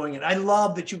ways of doing it. I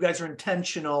love that you guys are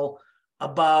intentional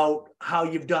about how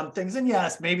you've done things. And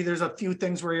yes, maybe there's a few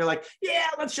things where you're like, yeah,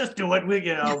 let's just do it. We,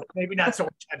 maybe not so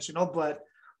intentional, but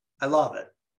I love it.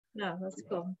 No, that's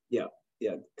cool. Yeah,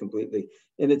 completely.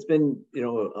 And it's been, a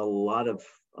lot of,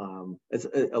 it's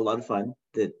a lot of fun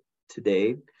that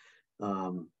today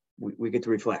we get to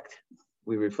reflect.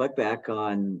 We reflect back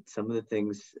on some of the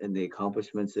things and the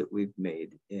accomplishments that we've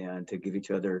made, and to give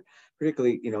each other,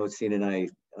 particularly, Sina and I,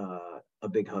 a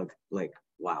big hug, like,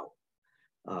 wow.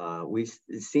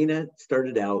 Sina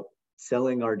started out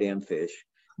selling our damn fish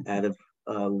out of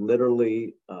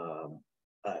literally a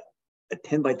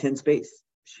 10 by 10 space.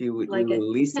 We were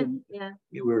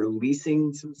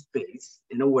leasing some space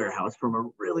in a warehouse from a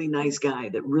really nice guy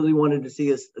that really wanted to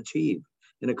see us achieve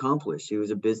and accomplish. He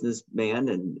was a businessman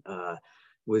and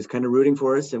was kind of rooting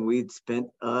for us, and we'd spent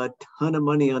a ton of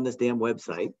money on this damn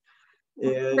website.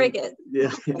 And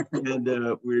yeah,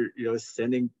 and we're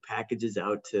sending packages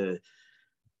out to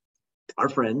our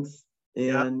friends,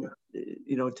 and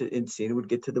and Sina would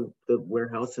get to the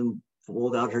warehouse and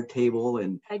fold out her table,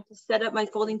 and I just set up my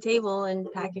folding table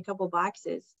and pack a couple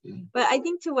boxes. But I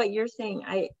think to what you're saying,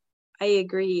 I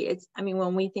agree.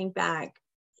 When we think back,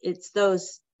 it's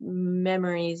those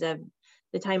memories of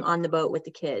the time on the boat with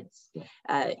the kids.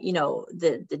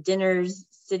 The dinners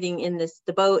sitting in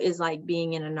the boat is like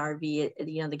being in an RV.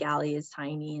 The galley is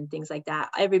tiny and things like that.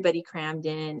 Everybody crammed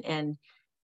in,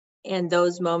 and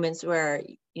those moments where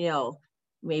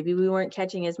maybe we weren't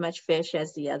catching as much fish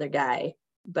as the other guy,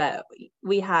 but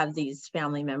we have these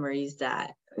family memories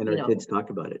that, and our kids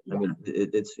talk about it. Yeah.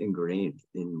 It's ingrained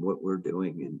in what we're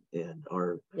doing, and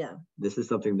this is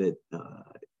something that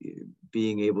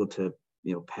being able to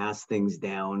pass things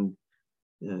down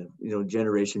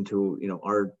generation to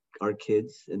our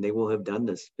kids, and they will have done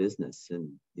this business, and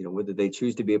whether they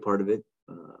choose to be a part of it,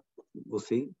 we'll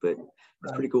see, but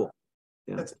it's pretty cool.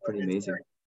 Yeah, it's pretty amazing.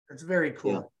 It's very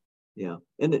cool. Yeah.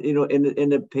 And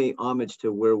and to pay homage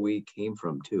to where we came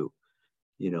from too,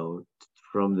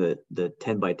 from the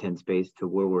 10 by 10 space to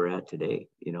where we're at today.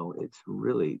 It's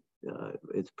really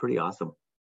it's pretty awesome.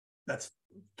 That's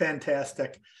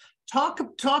fantastic. Talk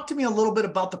to me a little bit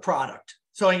about the product.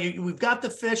 So we've got the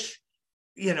fish.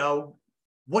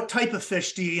 What type of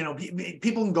fish do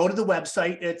people can go to the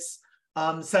website. It's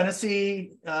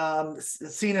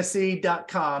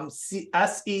Senasea.com,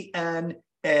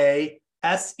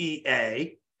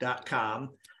 SENASEA.com,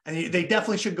 and they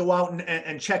definitely should go out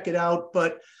and check it out.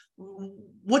 But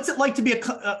what's it like to be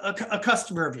a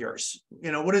customer of yours?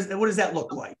 What does that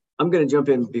look like? I'm going to jump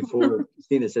in before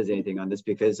Sina says anything on this,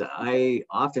 because I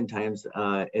oftentimes,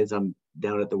 as I'm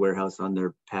down at the warehouse on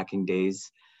their packing days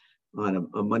on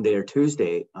a Monday or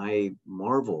Tuesday, I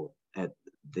marvel at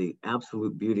the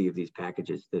absolute beauty of these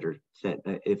packages that are sent.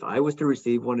 If I was to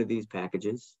receive one of these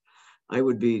packages, I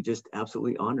would be just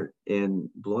absolutely honored and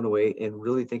blown away, and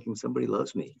really thinking somebody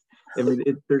loves me.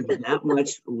 There's that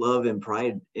much love and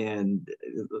pride, and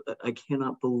I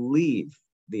cannot believe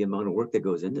the amount of work that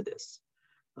goes into this.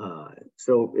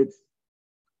 So it's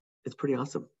pretty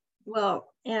awesome.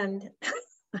 Well, and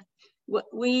what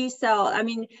we sell,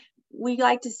 we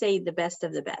like to say the best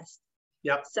of the best.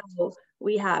 Yep. So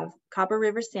we have Copper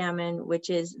River salmon,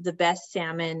 which is the best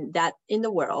salmon that in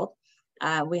the world.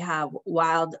 We have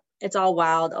it's all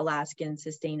wild Alaskan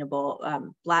sustainable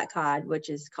black cod,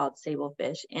 which is called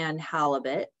sablefish, and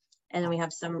halibut. And then we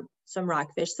have some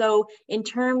rockfish. So in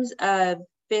terms of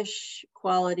fish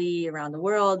quality around the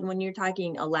world, when you're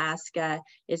talking Alaska,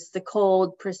 it's the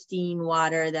cold, pristine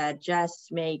water that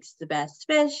just makes the best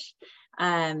fish.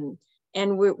 And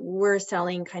we're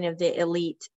selling kind of the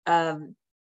elite of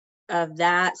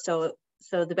that. So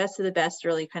the best of the best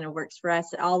really kind of works for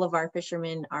us. All of our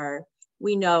fishermen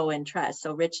we know and trust.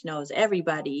 So Rich knows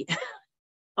everybody,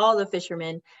 all the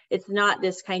fishermen. It's not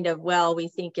this kind of, we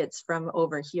think it's from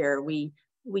over here. We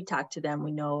talk to them.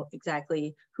 We know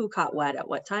exactly who caught what at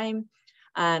what time.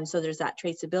 So there's that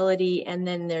traceability. And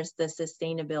then there's the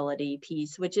sustainability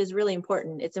piece, which is really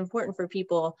important. It's important for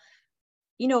people.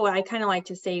 What I kind of like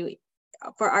to say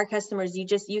for our customers, you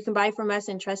can buy from us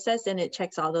and trust us, and it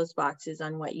checks all those boxes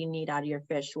on what you need out of your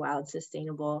fish: wild,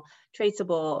 sustainable,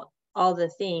 traceable, all the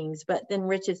things. But then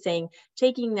Rich is saying,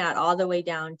 taking that all the way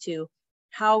down to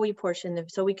how we portion them.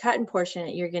 So we cut and portion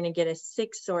it. You're going to get a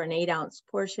 6 or an 8 ounce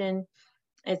portion.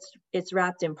 It's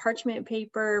wrapped in parchment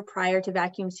paper prior to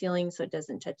vacuum sealing, so it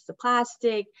doesn't touch the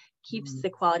plastic, keeps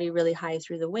the quality really high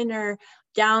through the winter,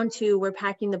 down to we're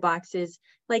packing the boxes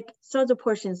so the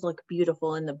portions look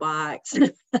beautiful in the box.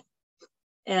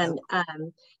 And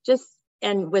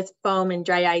and with foam and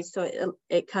dry ice, so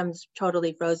it comes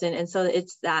totally frozen. And so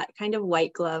it's that kind of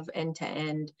white glove end to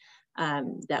end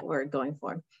that we're going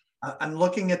for. I'm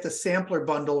looking at the sampler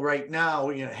bundle right now,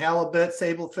 you know, halibut,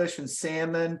 sablefish, and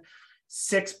salmon,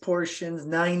 6 portions,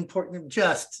 9 portions,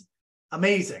 just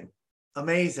amazing,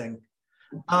 amazing.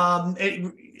 I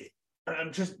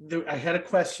had a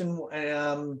question.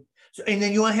 And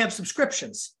then you want to have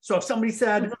subscriptions. So if somebody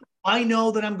said, I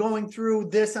know that I'm going through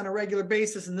this on a regular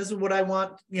basis, and this is what I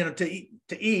want, you know,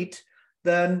 to eat,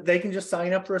 then they can just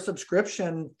sign up for a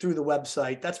subscription through the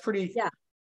website. That's pretty. Yeah.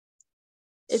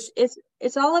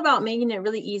 It's all about making it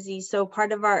really easy. So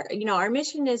part of our, you know, our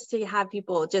mission is to have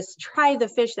people just try the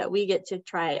fish that we get to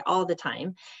try all the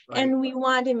time. Right. And we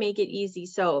want to make it easy.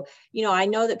 So, you know, I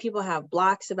know that people have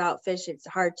blocks about fish. It's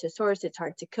hard to source, it's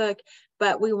hard to cook,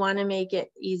 but we want to make it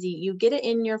easy. You get it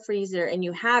in your freezer and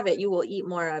you have it, you will eat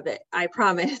more of it. I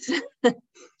promise.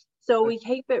 So we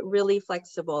keep it really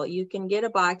flexible. You can get a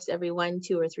box every 1,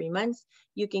 2, or 3 months.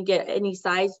 You can get any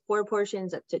size, 4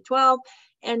 portions up to 12.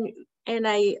 And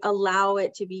I allow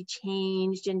it to be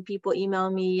changed, and people email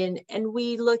me and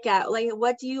we look at, like,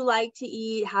 what do you like to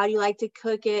eat? How do you like to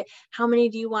cook it? How many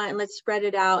do you want? And let's spread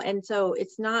it out. And so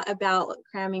it's not about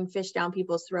cramming fish down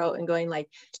people's throat and going like,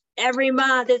 every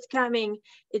month it's coming.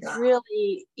 It's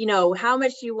really, you know, how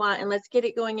much do you want? And let's get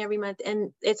it going every month.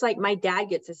 And it's like my dad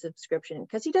gets a subscription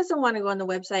because he doesn't want to go on the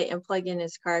website and plug in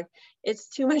his card. It's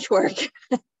too much work.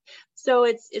 So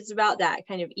it's about that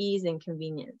kind of ease and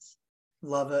convenience.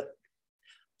 Love it.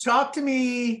 Talk to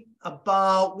me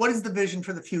about what is the vision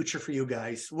for the future for you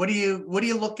guys? What are you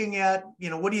looking at? You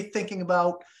know, what are you thinking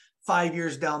about 5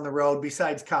 years down the road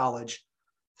besides college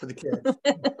for the kids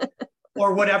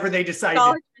or whatever they decide?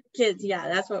 College kids, yeah,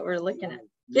 that's what we're looking at.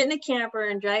 Getting a camper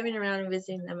and driving around and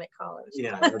visiting them at college.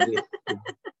 Yeah, that'd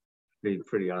be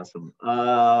pretty awesome.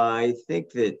 I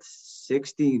think that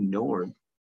 60 North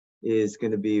is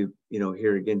going to be, you know,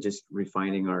 here again, just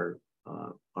refining our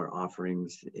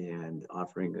offerings and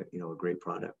offering a great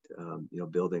product, you know,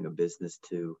 building a business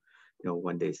to, you know,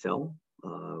 one day sell.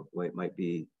 It might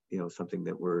be, you know, something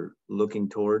that we're looking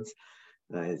towards.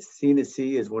 Sina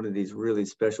C is one of these really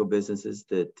special businesses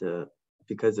that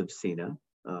because of Sina,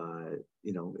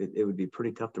 you know, it would be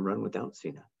pretty tough to run without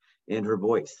Sina and her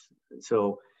voice.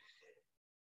 So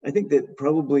I think that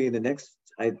probably in the next,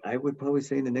 I would probably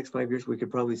say in the next 5 years, we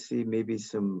could probably see maybe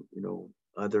some, you know,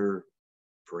 other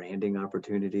branding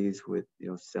opportunities with, you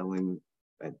know, selling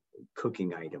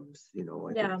cooking items, you know.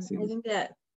 I think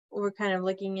that we're kind of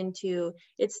looking into,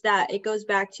 it goes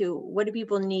back to, what do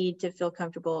people need to feel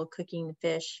comfortable cooking the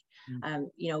fish?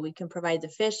 You know, we can provide the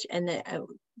fish, and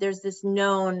there's this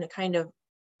known kind of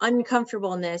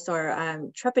uncomfortableness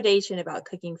or trepidation about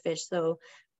cooking fish. So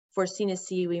for Sina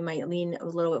C, we might lean a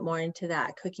little bit more into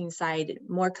that cooking side,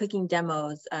 more cooking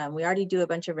demos. We already do a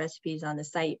bunch of recipes on the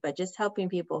site, but just helping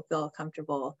people feel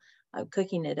comfortable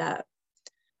cooking it up.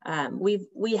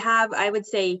 We have, I would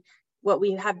say, what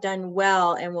we have done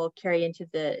well and will carry into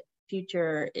the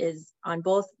future is on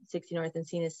both 60 North and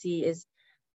Sina C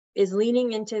is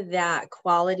leaning into that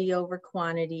quality over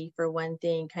quantity for one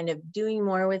thing, kind of doing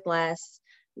more with less,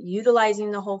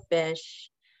 utilizing the whole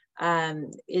fish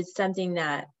is something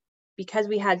that, because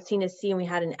we had Sina C and we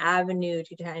had an avenue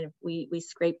to kind of, we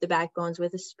scrape the backbones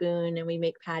with a spoon and we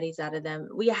make patties out of them.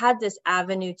 We had this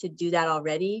avenue to do that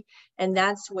already. And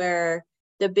that's where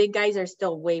the big guys are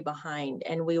still way behind,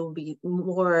 and we will be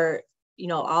more, you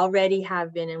know, already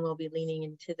have been, and we'll be leaning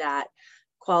into that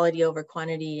quality over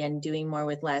quantity and doing more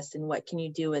with less. And what can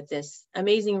you do with this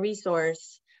amazing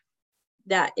resource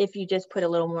that if you just put a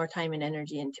little more time and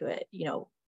energy into it, you know,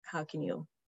 how can you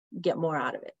get more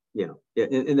out of it? Yeah.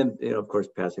 And then, you know, of course,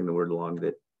 passing the word along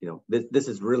that, you know, this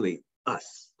is really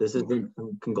us. This is the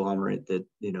conglomerate that,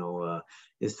 you know,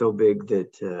 is so big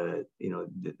that, you know,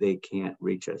 they can't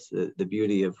reach us. The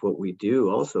beauty of what we do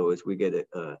also is we get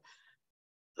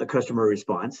a customer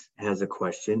response, has a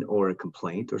question or a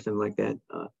complaint or something like that.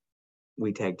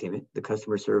 We tag team it. The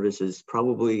customer service is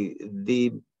probably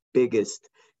the biggest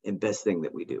and best thing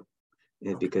that we do.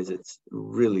 And because it's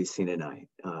really Sina and I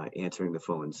answering the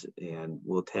phones, and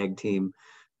we'll tag team,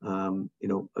 you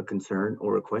know, a concern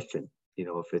or a question. You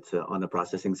know, if it's on the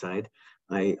processing side,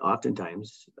 I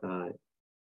oftentimes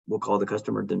will call the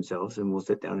customer themselves, and we'll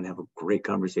sit down and have a great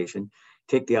conversation,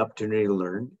 take the opportunity to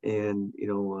learn, and, you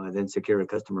know, then secure a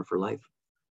customer for life.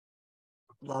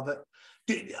 Love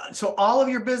it. So all of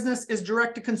your business is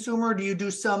direct to consumer? Do you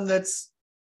do some that's,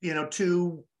 you know,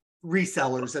 to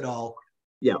resellers at all?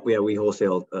 Yeah, we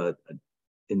wholesale an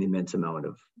immense amount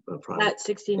of product at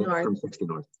 60 North. From 60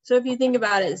 North. So if you think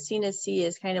about it, Sina C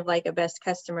is kind of like a best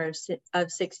customer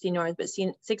of 60 North, but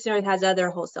 60 North has other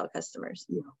wholesale customers.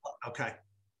 Yeah. Okay.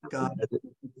 Got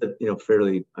it. You know,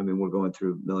 fairly. I mean, we're going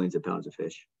through millions of pounds of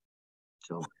fish.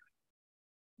 So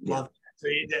Love it. So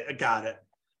I got it.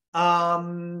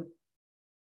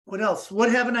 What else?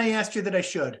 What haven't I asked you that I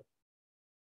should?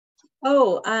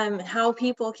 Oh, how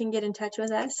people can get in touch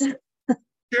with us.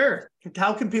 Sure.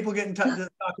 How can people get in touch to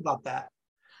talk about that?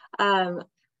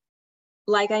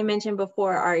 Like I mentioned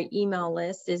before, our email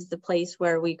list is the place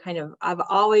where I've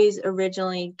always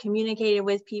originally communicated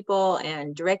with people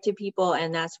and directed people,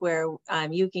 and that's where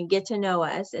you can get to know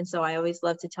us. And so I always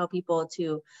love to tell people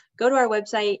to go to our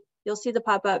website. You'll see the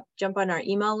pop-up, jump on our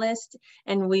email list,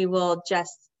 and we'll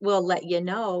let you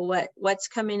know what's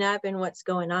coming up and what's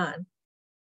going on.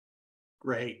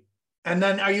 Great. And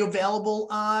then are you available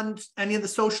on any of the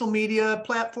social media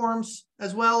platforms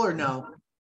as well, or no?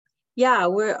 Yeah,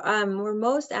 we're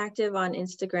most active on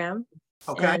Instagram.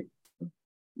 Okay.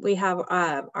 We have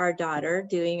our daughter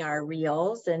doing our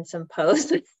reels and some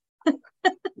posts.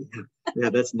 Yeah,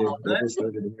 that's new. That just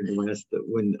started in the last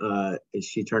when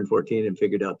she turned 14 and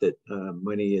figured out that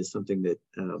money is something that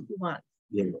wants.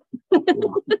 Yeah.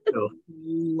 So,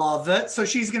 love it. So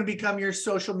she's going to become your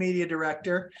social media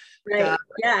director. Right.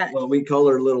 Yeah. Well, we call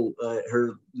her little,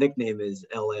 her nickname is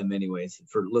LM anyways,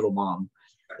 for Little Mom.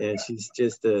 And she's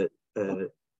just a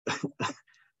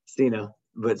Cena,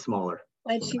 but smaller.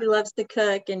 And she loves to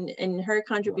cook, and her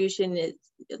contribution is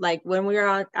like when we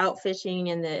were out fishing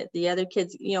and the other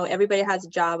kids, everybody has a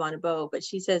job on a boat, but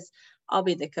she says, I'll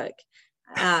be the cook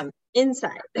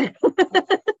inside.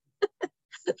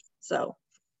 So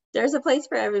there's a place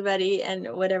for everybody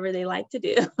and whatever they like to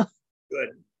do. Good.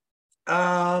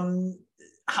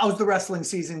 How's the wrestling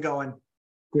season going?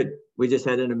 Good. We just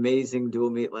had an amazing dual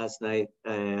meet last night,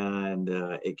 and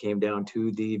it came down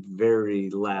to the very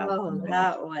last. Oh, match.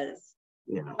 That was.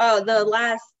 Yeah. Oh, the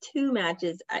last two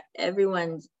matches,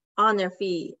 everyone's on their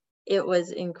feet. It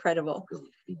was incredible.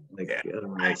 Like,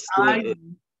 yeah.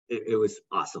 It was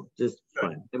awesome, just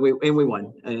fun, and we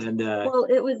won. And well,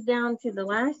 it was down to the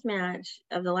last match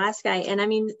of the last guy, and I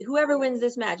mean, whoever wins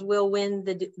this match will win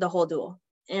the whole duel.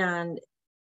 And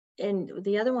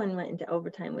the other one went into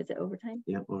overtime. Was it overtime?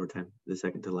 Yeah, overtime. The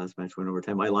second to last match went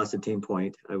overtime. I lost a team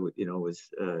point. I was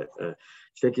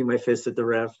shaking my fist at the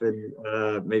ref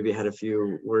and maybe had a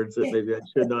few words that maybe I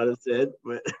should not have said,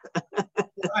 but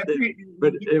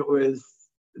but it was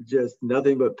just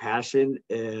nothing but passion,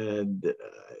 and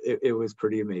it was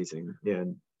pretty amazing.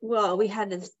 And well, we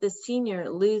had the senior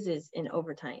loses in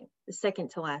overtime, the second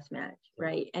to last match,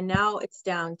 right? And now it's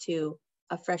down to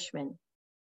a freshman,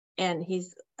 and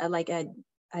he's like a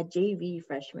JV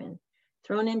freshman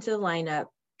thrown into the lineup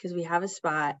because we have a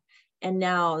spot. And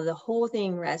now the whole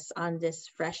thing rests on this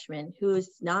freshman who's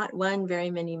not won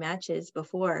very many matches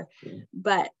before,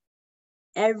 but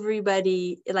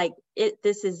everybody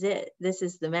this is it. This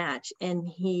is the match. And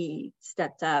he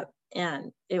stepped up,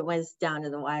 and it was down to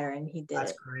the wire, and he did.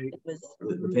 That's great. It was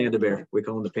the Panda Bear. We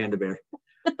call him the Panda Bear.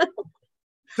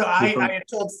 So I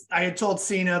had told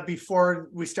Cena before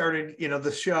we started,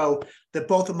 the show, that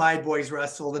both of my boys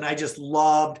wrestled, and I just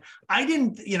loved. I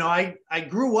didn't, I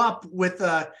grew up with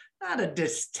not a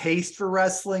distaste for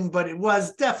wrestling, but it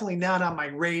was definitely not on my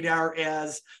radar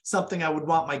as something I would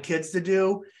want my kids to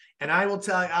do. And I will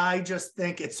tell you, I just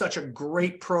think it's such a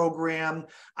great program.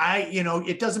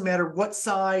 It doesn't matter what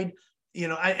side.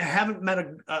 I haven't met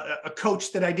a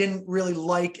coach that I didn't really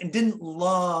like and didn't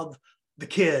love the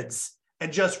kids,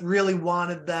 and just really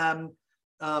wanted them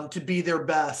to be their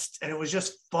best. And it was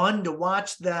just fun to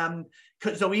watch them.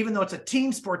 So even though it's a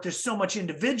team sport, there's so much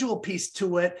individual piece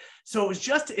to it. So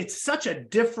it's such a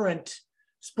different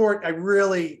sport. I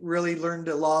really, really learned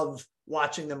to love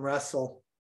watching them wrestle.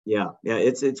 Yeah.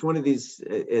 It's one of these,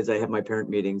 as I have my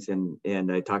parent meetings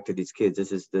and I talk to these kids,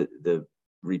 this is the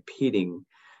repeating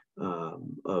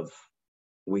of,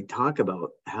 we talk about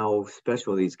how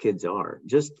special these kids are.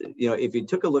 Just, if you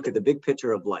took a look at the big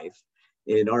picture of life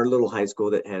in our little high school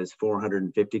that has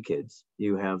 450 kids,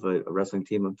 you have a wrestling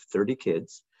team of 30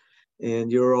 kids,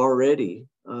 and you're already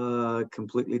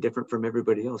completely different from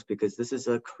everybody else because this is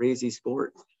a crazy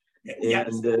sport.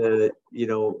 Yes. And,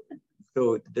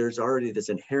 so there's already this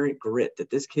inherent grit that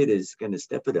this kid is going to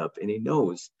step it up, and he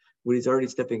knows what he's already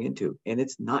stepping into, and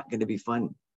it's not going to be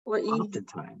fun.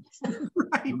 Oftentimes. Right.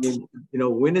 I mean,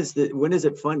 when is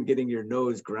it fun getting your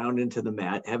nose ground into the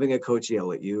mat, having a coach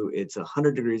yell at you? It's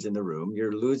 100 degrees in the room.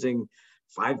 You're losing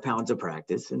 5 pounds of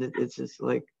practice, and it's just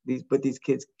like these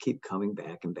kids keep coming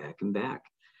back and back and back.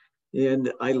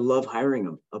 And I love hiring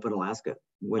them up in Alaska.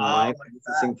 When my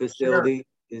practicing facility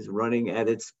is running at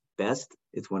its best,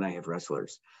 it's when I have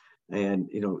wrestlers. And,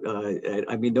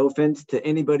 I mean, no offense to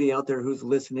anybody out there who's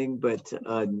listening, but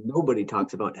nobody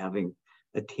talks about having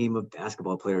a team of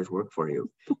basketball players work for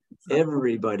you.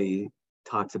 Everybody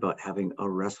talks about having a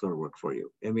wrestler work for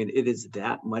you. I mean, it is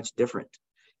that much different.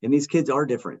 And these kids are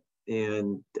different,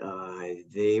 and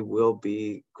they will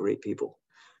be great people.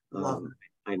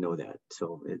 I know that.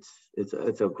 So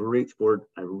it's a great sport.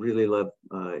 I really love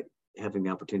having the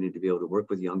opportunity to be able to work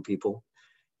with young people.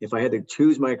 If I had to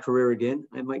choose my career again,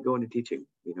 I might go into teaching,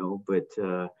 you know, but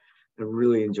I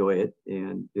really enjoy it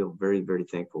and feel very, very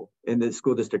thankful. And the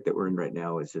school district that we're in right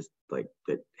now is just like,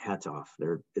 hats off.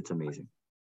 It's amazing.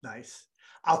 Nice.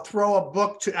 I'll throw a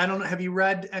book to, I don't know, have you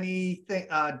read anything,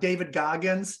 David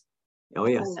Goggins? Oh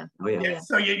yes. Oh yeah. Yeah.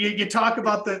 So you talk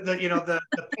about the you know the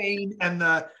pain and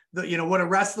the you know what a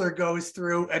wrestler goes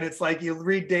through, and it's like you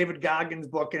read David Goggins'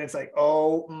 book and it's like,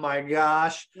 oh my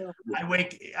gosh. Yeah.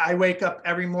 I wake up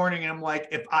every morning and I'm like,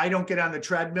 if I don't get on the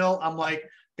treadmill, I'm like,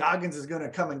 Goggins is going to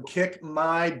come and kick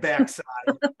my backside.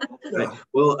 Right.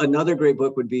 Well, another great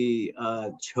book would be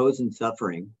Chosen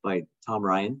Suffering by Tom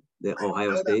Ryan, the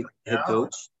Ohio State head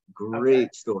coach.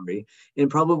 Great story, and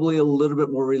probably a little bit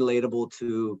more relatable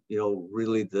to, you know,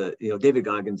 really David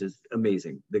Goggins is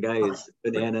amazing. The guy is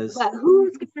bananas. But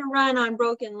who's going to run on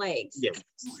broken legs? Yeah.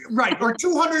 Right. Or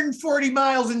 240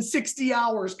 miles in 60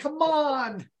 hours. Come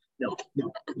on. No.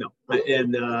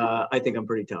 And I think I'm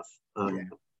pretty tough.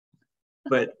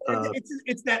 But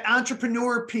it's that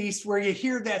entrepreneur piece where you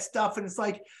hear that stuff and it's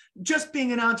like, just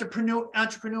being an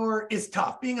entrepreneur is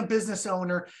tough. Being a business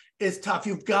owner is tough.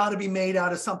 You've got to be made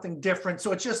out of something different.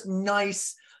 So it's just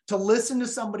nice to listen to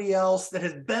somebody else that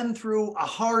has been through a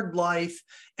hard life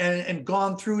and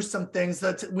gone through some things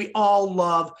that we all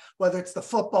love, whether it's the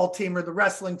football team or the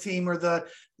wrestling team or the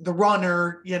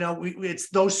runner. You know, it's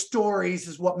those stories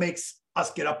is what makes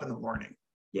us get up in the morning.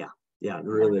 Yeah,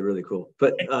 really, really cool.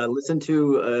 But listen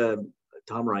to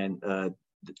Tom Ryan, The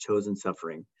Chosen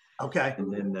Suffering. Okay.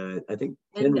 And then I think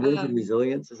 10 Rules of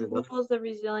Resilience is another. Rules of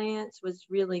Resilience was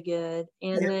really good.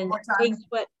 And then takes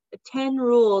 10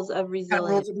 Rules of Resilience.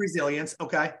 10 Rules of Resilience.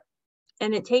 Okay.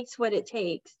 And it takes what it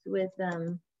takes with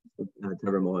Trevor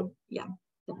Moawad. Yeah,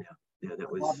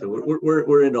 that was so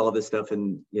we're into all this stuff,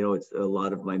 and you know, it's a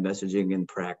lot of my messaging and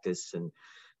practice, and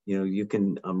you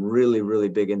know, I'm really, really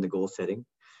big into goal setting.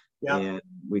 Yeah. And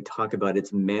we talk about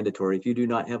it's mandatory. If you do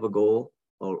not have a goal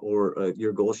or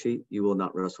your goal sheet, you will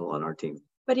not wrestle on our team.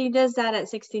 But he does that at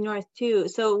 60 North too.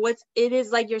 So it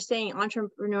is like you're saying,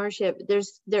 entrepreneurship,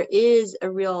 there is a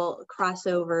real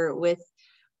crossover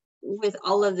with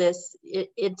all of this.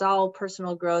 It's all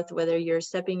personal growth, whether you're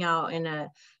stepping out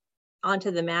onto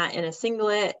the mat in a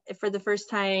singlet for the first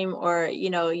time, or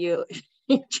you know, you're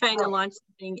trying to launch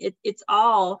something. It's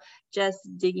all just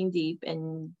digging deep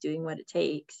and doing what it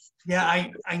takes. Yeah,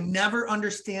 I never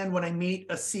understand when I meet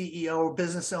a CEO or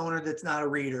business owner that's not a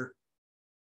reader.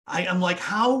 I'm like,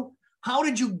 how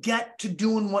did you get to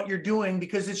doing what you're doing?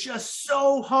 Because it's just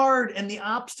so hard, and the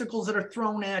obstacles that are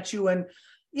thrown at you. And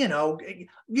you know,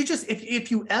 you just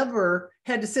if you ever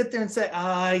had to sit there and say,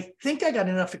 I think I got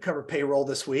enough to cover payroll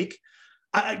this week.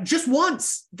 Just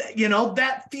once, you know,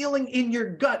 that feeling in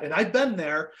your gut, and I've been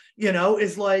there, you know,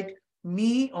 is like,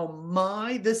 me, oh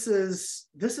my, this is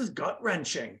gut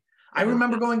wrenching. I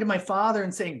remember going to my father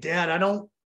and saying, Dad, I don't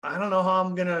know how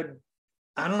I'm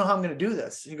gonna do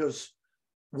this. He goes,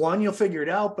 one, you'll figure it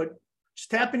out, but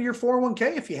just tap into your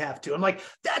 401k if you have to. I'm like,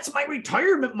 that's my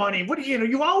retirement money. What do you know?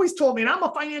 You always told me, and I'm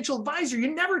a financial advisor,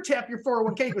 you never tap your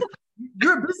 401k. He goes,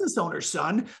 you're a business owner,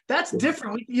 son. That's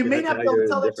different. You may not be able to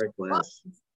tell that.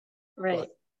 Right.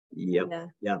 Yep.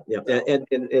 Yeah.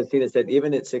 And as Tina said,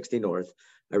 even at 60 North,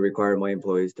 I require my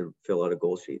employees to fill out a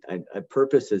goal sheet.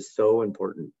 Purpose is so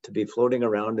important. To be floating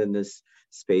around in this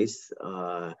space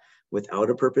without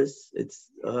a purpose, it's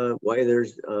why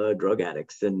there's drug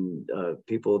addicts and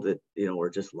people that, you know, are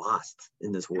just lost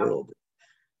in this world.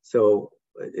 So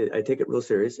I take it real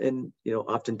serious, and you know,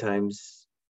 oftentimes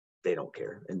they don't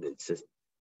care, and it's just,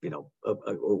 you know,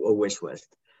 a wish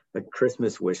list. A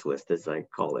Christmas wish list, as I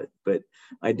call it. But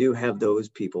I do have those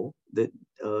people that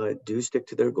do stick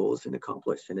to their goals and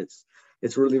accomplish, and it's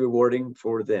really rewarding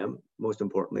for them, most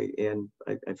importantly, and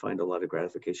I find a lot of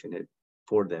gratification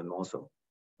for them also.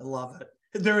 I love it.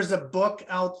 There is a book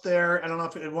out there, I don't know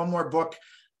if one more book,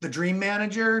 The Dream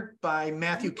Manager by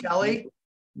Matthew Kelly.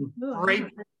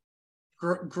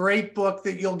 Great book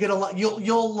that you'll get a lot.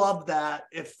 You'll love that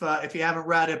if you haven't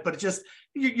read it. But it just,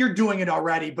 you're doing it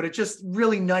already. But it's just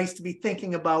really nice to be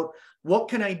thinking about, what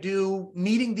can I do?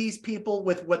 Meeting these people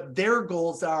with what their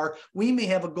goals are. We may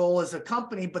have a goal as a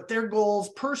company, but their goals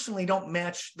personally don't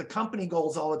match the company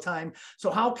goals all the time. So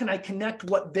how can I connect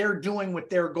what they're doing with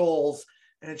their goals?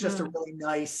 And it's just a really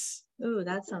nice. Ooh,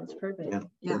 that sounds perfect.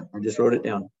 Yeah. I just wrote it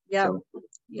down. Yeah. So.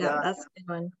 Yeah, that's a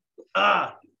good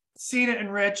one. Cena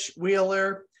and Rich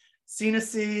Wheeler, Cena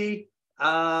C,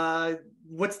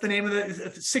 what's the name of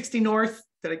the 60 North?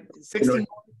 60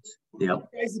 Yeah. You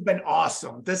guys have been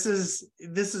awesome. This is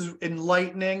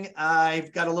enlightening.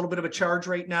 I've got a little bit of a charge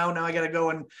right now. Now I got to go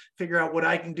and figure out what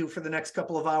I can do for the next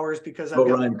couple of hours because Go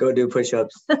run, go do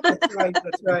push-ups. That's right.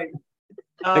 That's right.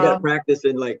 I got to practice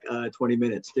in like 20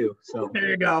 minutes too. So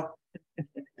there you go.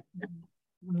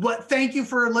 Thank you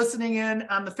for listening in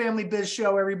on the Family Biz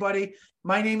Show, everybody.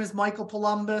 My name is Michael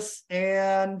Columbus,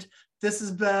 and this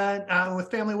has been with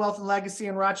Family Wealth and Legacy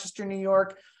in Rochester, New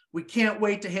York. We can't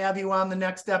wait to have you on the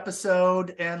next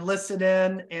episode and listen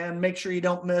in and make sure you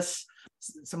don't miss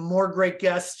some more great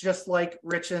guests just like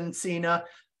Rich and Cena.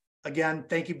 Again,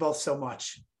 thank you both so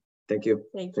much. Thank you.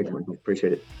 Thank you. Michael.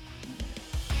 Appreciate it.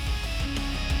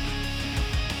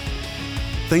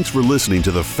 Thanks for listening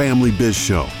to the Family Biz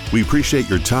Show. We appreciate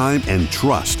your time and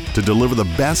trust to deliver the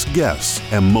best guests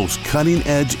and most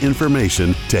cutting-edge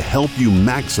information to help you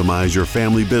maximize your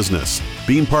family business.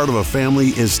 Being part of a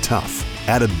family is tough.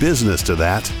 Add a business to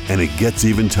that, and it gets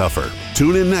even tougher.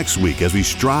 Tune in next week as we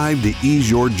strive to ease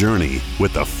your journey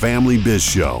with the Family Biz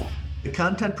Show. The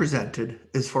content presented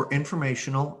is for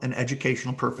informational and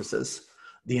educational purposes.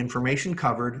 The information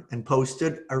covered and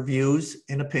posted are views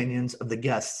and opinions of the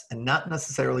guests and not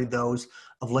necessarily those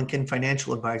of Lincoln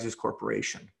Financial Advisors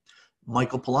Corporation.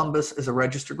 Michael Columbus is a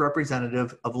registered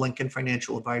representative of Lincoln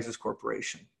Financial Advisors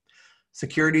Corporation.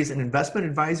 Securities and investment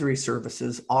advisory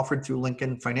services offered through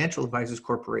Lincoln Financial Advisors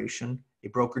Corporation, a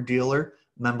broker-dealer,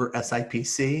 member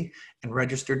SIPC, and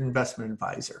registered investment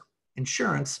advisor.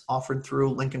 Insurance offered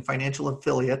through Lincoln Financial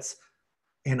affiliates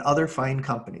and other fine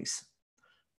companies.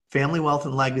 Family Wealth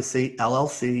and Legacy,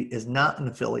 LLC, is not an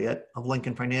affiliate of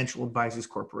Lincoln Financial Advisors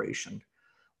Corporation.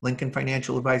 Lincoln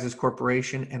Financial Advisors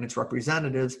Corporation and its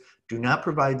representatives do not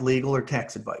provide legal or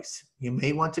tax advice. You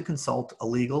may want to consult a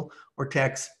legal or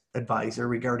tax advisor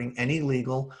regarding any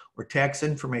legal or tax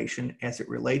information as it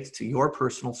relates to your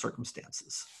personal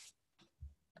circumstances.